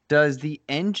 does the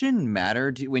engine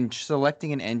matter? When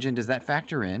selecting an engine, does that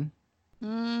factor in?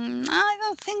 I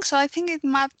don't think so. I think it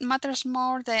matters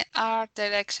more the art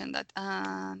direction that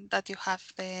you have.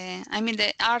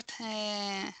 The art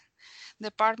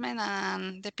department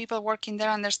and the people working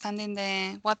there understanding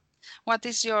what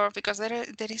is your because there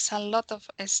is a lot of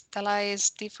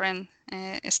stylized different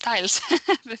styles.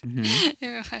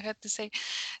 Mm-hmm. I had to say,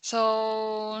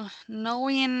 so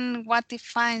knowing what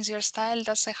defines your style,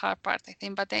 that's the hard part, I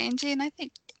think. But the engine, I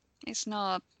think, is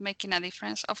not making a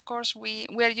difference. Of course, we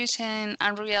are using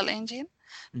Unreal Engine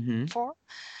Mm-hmm. 4,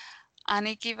 and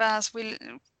it give us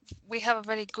we have a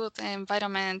very good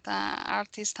environment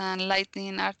artist and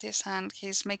lighting artist, and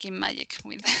he's making magic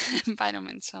with the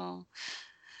environment. So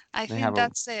I They think have a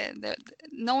that's the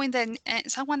knowing that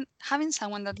having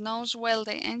someone that knows well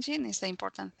the engine is the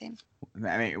important thing.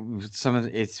 I mean,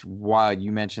 it's wild.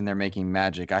 You mentioned they're making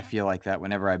magic. I feel like that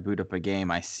whenever I boot up a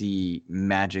game, I see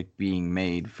magic being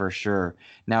made for sure.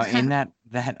 Now, in that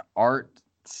art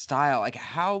style, like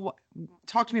how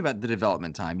talk to me about the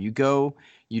development time.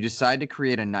 You decide to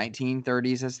create a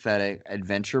 1930s aesthetic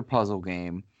adventure puzzle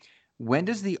game. When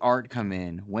does the art come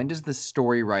in? When does the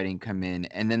story writing come in?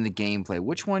 And then the gameplay.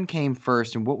 Which one came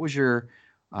first, and what was your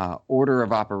order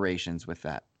of operations with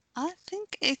that? I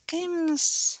think it came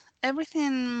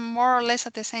everything more or less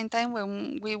at the same time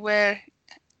when we were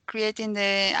creating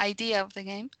the idea of the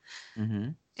game. Mm-hmm.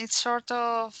 It's sort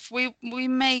of we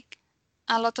make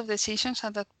a lot of decisions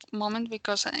at that moment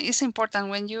because it's important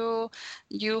when you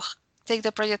take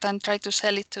the project and try to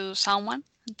sell it to someone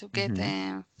to get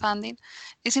Mm-hmm. funding.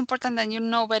 It's important that you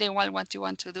know very well what you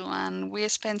want to do, and we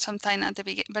spend some time at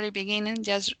the very beginning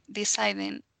just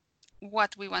deciding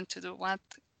what we want to do, what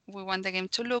we want the game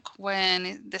to look,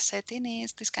 when the setting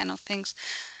is, these kind of things.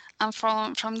 And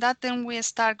from that, then we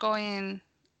start going,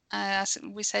 as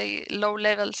we say, low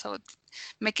level, so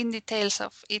making details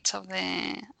of each of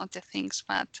the things.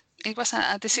 But it was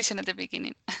a decision at the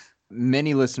beginning.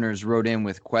 Many listeners wrote in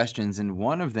with questions, and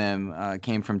one of them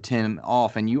came from Tim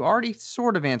Off, and you already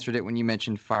sort of answered it when you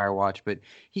mentioned Firewatch, but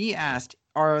he asked,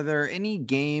 are there any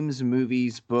games,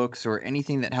 movies, books, or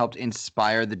anything that helped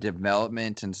inspire the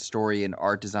development and story and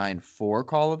art design for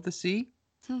Call of the Sea?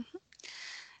 Mhm.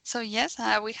 So yes,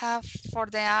 we have for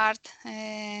the art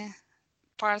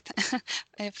part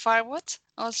Firewatch.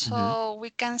 Mm-hmm. Also, we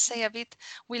can say a bit.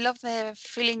 We love the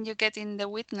feeling you get in The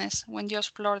Witness when you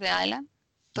explore the island.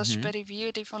 Those Mm-hmm. very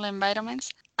beautiful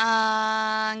environments.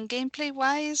 And gameplay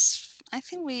wise, I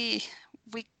think we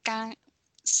can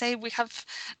say we have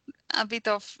a bit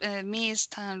of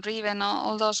Myst and Riven,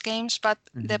 all those games, but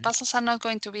the Mm-hmm. puzzles are not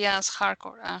going to be as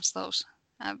hardcore as those.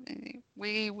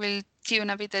 We will tune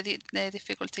a bit the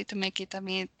difficulty to make it a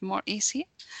bit more easy.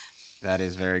 That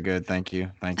is very good. Thank you.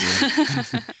 Thank you.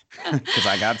 Because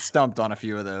I got stumped on a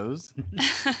few of those.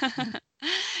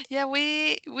 Yeah,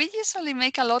 we usually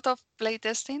make a lot of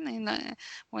playtesting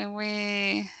when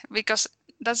we because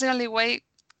that's the only way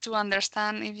to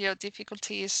understand if your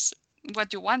difficulty is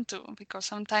what you want to. Because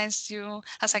sometimes you,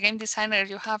 as a game designer,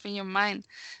 you have in your mind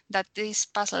that this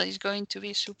puzzle is going to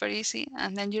be super easy,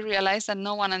 and then you realize that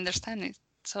no one understands it.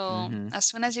 So Mm-hmm. as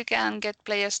soon as you can get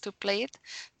players to play it,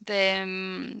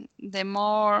 the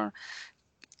more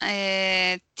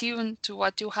tuned to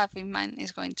what you have in mind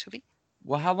is going to be.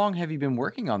 Well, how long have you been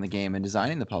working on the game and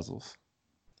designing the puzzles?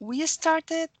 We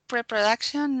started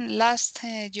pre-production last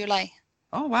July.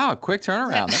 Oh, wow. Quick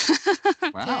Yeah. turnaround. Yeah.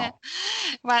 Wow.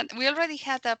 But we already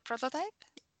had a prototype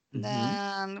Mm-hmm.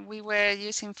 that we were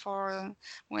using for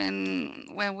when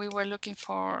we were looking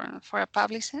for a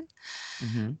publisher.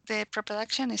 Mm-hmm. The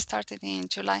pre-production started in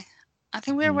July. I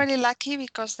think we're Mm-hmm. very lucky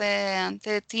because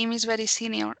the team is very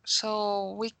senior,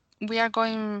 so we are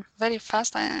going very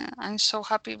fast. I'm so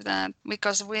happy with that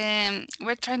because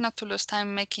we're trying not to lose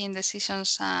time making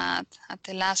decisions at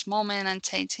the last moment and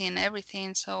changing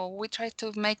everything. So we try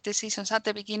to make decisions at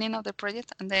the beginning of the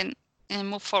project and then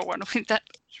move forward with that.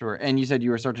 Sure. And you said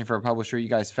you were searching for a publisher. You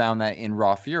guys found that in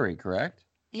Raw Fury, correct?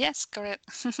 Yes, correct.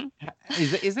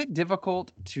 Is it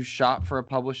difficult to shop for a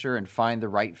publisher and find the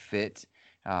right fit?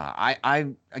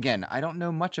 I don't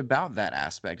know much about that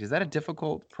aspect. Is that a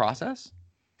difficult process?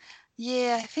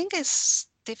 Yeah, I think it's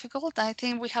difficult. I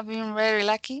think we have been very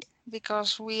lucky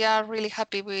because we are really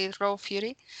happy with Raw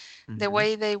Fury. The Hmm.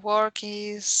 way they work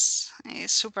is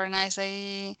super nice.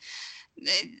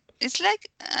 It's like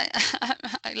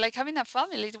like having a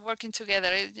family working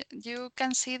together. You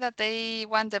can see that they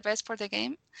want the best for the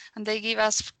game, and they give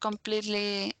us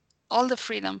completely all the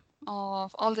freedom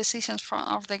of all decisions from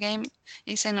of the game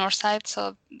is in our side.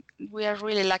 So we are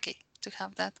really lucky to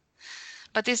have that.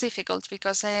 But it's difficult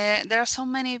because there are so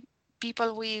many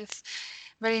people with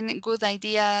very good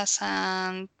ideas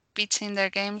and pitching their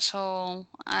game. So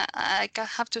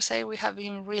have to say we have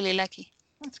been really lucky.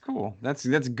 That's cool.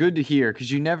 That's good to hear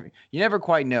because you never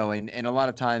quite know, and a lot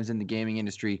of times in the gaming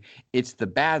industry, it's the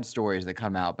bad stories that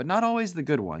come out, but not always the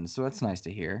good ones. So that's nice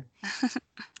to hear.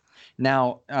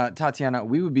 Now, Tatiana,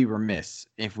 we would be remiss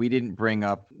if we didn't bring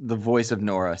up the voice of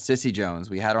Nora, Sissy Jones.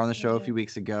 We had her on the show a few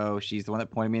weeks ago. She's the one that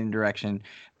pointed me in the direction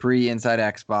pre Inside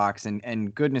Xbox,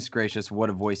 and goodness gracious, what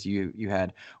a voice you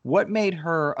had. What made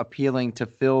her appealing to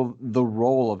fill the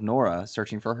role of Nora,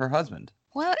 searching for her husband?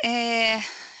 Well,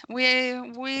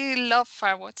 we love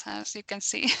Firewatch, as you can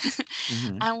see,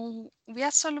 Hmm. and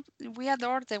we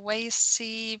adore the way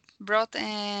she brought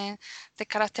the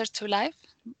character to life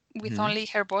with Hmm. only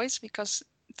her voice, because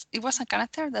it was a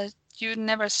character that you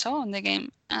never saw in the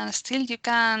game, and still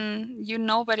you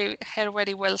know her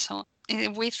very well. So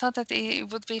we thought that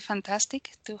it would be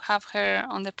fantastic to have her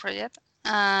on the project.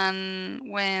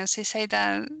 And when she said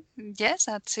that yes,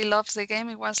 that she loves the game,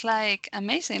 it was like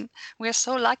amazing. We are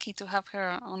so lucky to have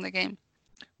her on the game.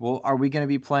 Well, are we going to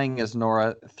be playing as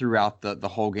Nora throughout the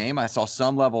whole game? I saw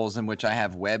some levels in which I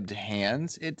have webbed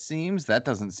hands, it seems. That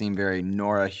doesn't seem very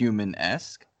Nora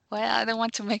human-esque. Well, I don't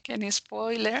want to make any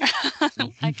spoiler.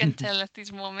 I can tell at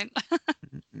this moment.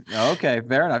 Okay,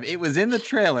 fair enough. It was in the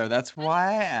trailer. That's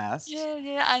why I asked.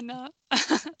 Yeah, I know.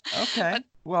 Okay. But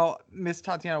Well, Miss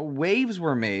Tatiana, waves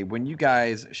were made when you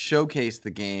guys showcased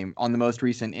the game on the most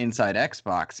recent Inside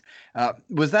Xbox.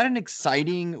 Was that an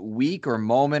exciting week or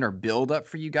moment or build up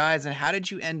for you guys? And how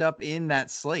did you end up in that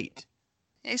slate?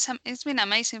 it's been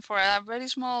amazing for a very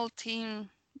small team.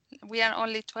 We are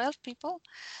only 12 people.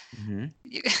 Hmm.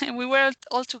 We were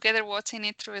all together watching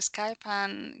it through Skype,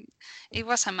 and it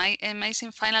was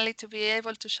amazing finally to be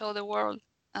able to show the world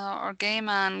our game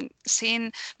and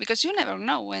seeing, because you never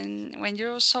know when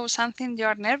you show something you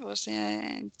are nervous,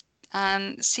 and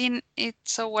seeing it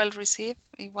so well received,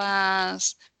 it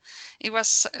was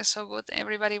so good.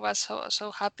 Everybody was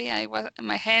so happy.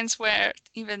 My hands were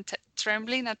even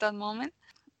trembling at that moment.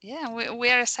 Yeah, we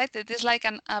are excited. It's like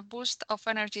a boost of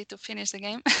energy to finish the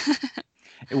game.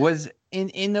 It was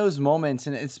in those moments,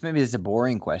 and it's a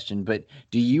boring question, but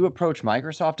do you approach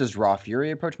Microsoft? Does Raw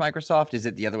Fury approach Microsoft? Is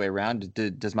it the other way around?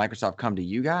 Does Microsoft come to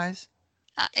you guys?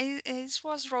 It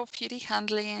was Raw Fury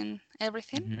handling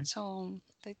everything, Hmm. so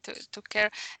they took care.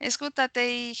 It's good that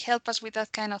they help us with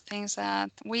that kind of things.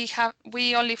 That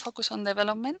we only focus on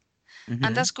development, and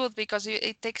Hmm. that's good because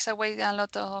it takes away a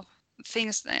lot of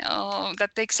things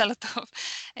that takes a lot of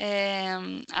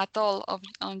at all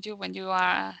on you when you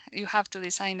have to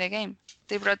design the game.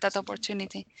 They brought that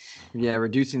opportunity. Yeah,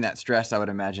 reducing that stress, I would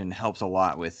imagine, helps a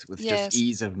lot with just Yes.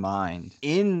 ease of mind.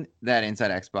 In that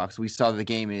Inside Xbox, we saw the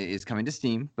game is coming to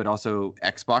Steam, but also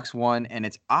Xbox One, and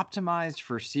it's optimized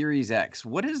for Series X.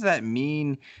 What does that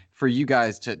mean for you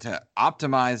guys to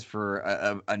optimize for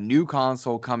a new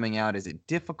console coming out? Is it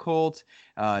difficult?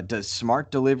 Does smart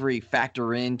delivery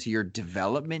factor into your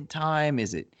development time?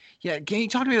 Yeah, can you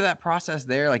talk to me about that process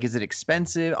there? Like, is it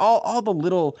expensive? All the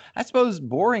little, I suppose,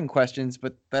 boring questions,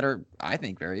 but that are, I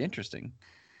think, very interesting.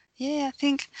 Yeah, I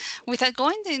think without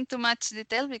going into much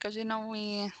detail, because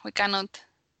we cannot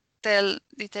tell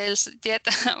details yet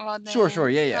about Sure.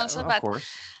 the Yeah, yeah, console, of but course.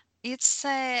 it's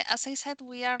as I said,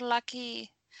 we are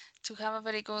lucky to have a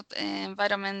very good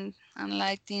environment and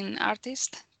lighting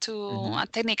artist, to Mm-hmm. a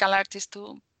technical artist,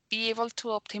 to be able to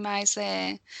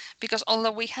optimize because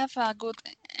although we have a good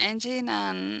engine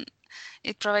and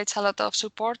it provides a lot of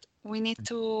support, we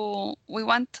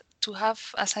want to have,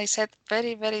 as I said,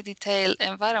 very very detailed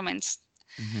environments.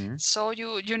 Mm-hmm. So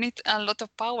you need a lot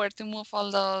of power to move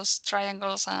all those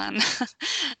triangles and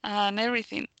and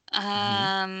everything. Mm-hmm.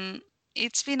 And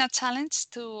it's been a challenge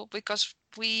because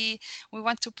we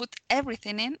want to put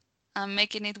everything in and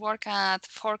making it work at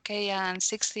 4K and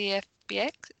 60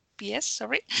 FPS,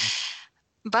 sorry.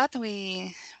 But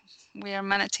we are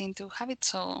managing to have it,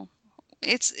 so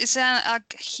it's a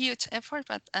huge effort,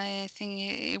 but I think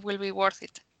it will be worth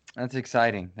it. That's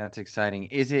exciting. That's exciting.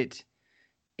 Is it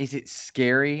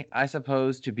scary, I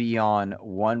suppose, to be on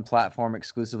one platform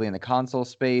exclusively in the console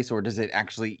space, or does it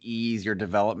actually ease your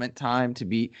development time to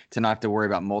not have to worry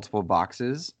about multiple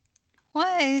boxes?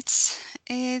 Well,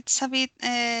 it's a bit.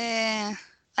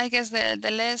 I guess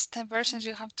the less versions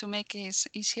you have to make is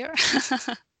easier.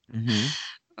 Mm-hmm.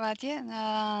 But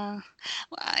yeah,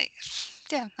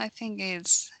 I think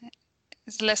it's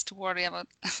less to worry about.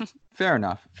 Fair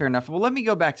enough. Fair enough. Well, let me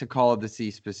go back to Call of the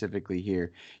Sea specifically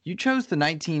here. You chose the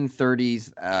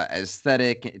 1930s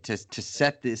aesthetic to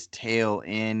set this tale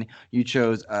in. You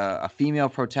chose a female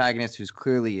protagonist who's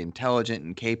clearly intelligent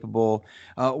and capable.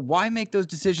 Why make those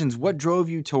decisions? What drove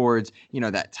you towards,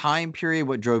 that time period?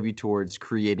 What drove you towards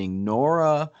creating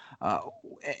Nora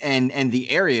and the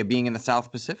area being in the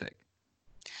South Pacific?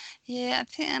 Yeah, I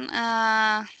think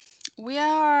we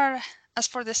are, as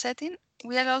for the setting,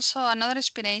 we are also another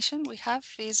inspiration we have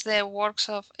is the works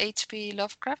of H.P.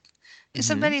 Lovecraft. It's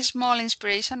a Mm-hmm. very small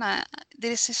inspiration.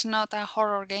 This is not a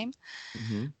horror game,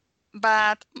 Mm-hmm.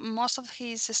 but most of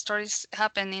his stories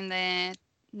happen in the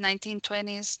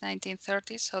 1920s,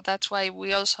 1930s. So that's why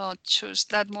we also choose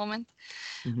that moment.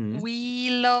 Mm-hmm. We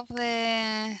love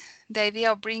the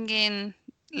idea of bringing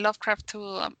Lovecraft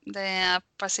to the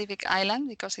Pacific Island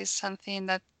because it's something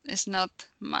that is not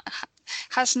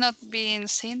has not been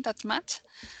seen that much,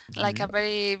 like Mm-hmm. a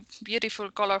very beautiful,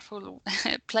 colorful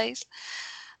place.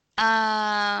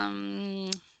 Um,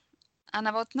 and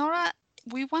about Nora,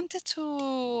 we wanted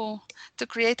to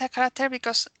create a character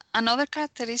because another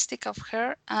characteristic of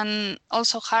her and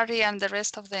also Harry and the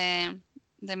rest of the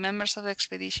members of the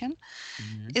expedition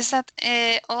Mm-hmm. is that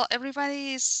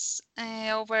everybody is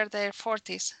over their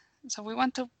 40s. So we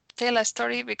want to tell a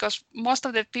story because most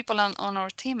of the people on our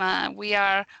team, we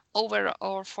are over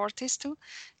our 40s too.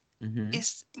 Mm-hmm.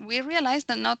 Is we realize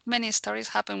that not many stories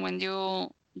happen when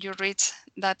you reach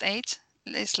that age.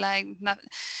 It's like not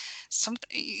some.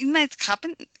 It might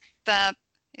happen that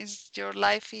is your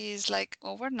life is like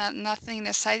over. Nothing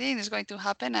exciting is going to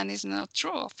happen, and it's not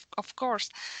true, of course.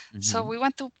 So Mm-hmm. we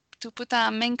want to put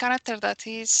a main character that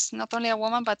is not only a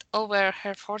woman but over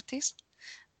her 40s,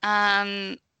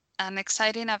 and an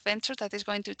exciting adventure that is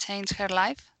going to change her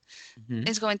life Mm-hmm.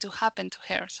 is going to happen to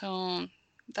her. So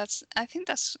I think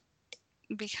that's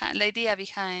behind the idea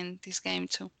behind this game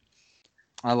too.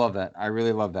 I love that. I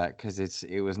really love that because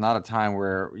it was not a time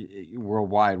where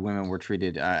worldwide women were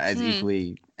treated as Hmm.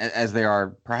 equally as they are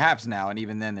perhaps now, and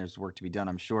even then there's work to be done,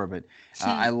 I'm sure. But Hmm.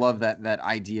 I love that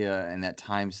idea and that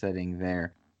time setting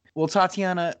there. Well,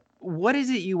 Tatiana, what is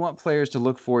it you want players to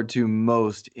look forward to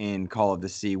most in Call of the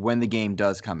Sea when the game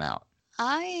does come out?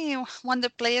 I want the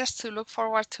players to look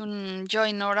forward to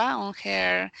join Nora on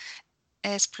her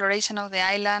exploration of the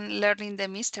island, learning the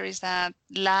mysteries that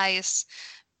lies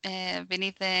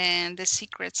beneath the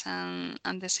secrets and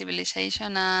the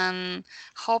civilization, and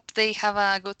hope they have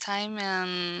a good time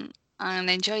and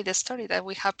enjoy the story that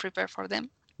we have prepared for them.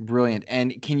 Brilliant.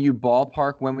 And can you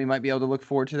ballpark when we might be able to look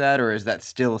forward to that, or is that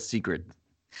still a secret?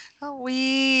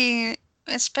 We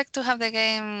expect to have the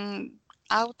game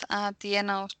out at the end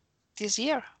of this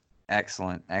year.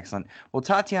 Excellent, excellent. Well,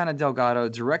 Tatiana Delgado,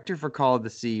 director for Call of the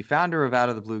Sea, founder of Out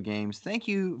of the Blue Games, thank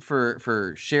you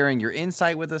for sharing your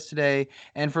insight with us today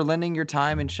and for lending your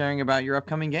time and sharing about your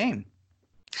upcoming game.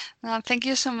 Thank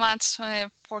you so much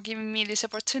for giving me this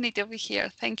opportunity over here.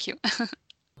 Thank you.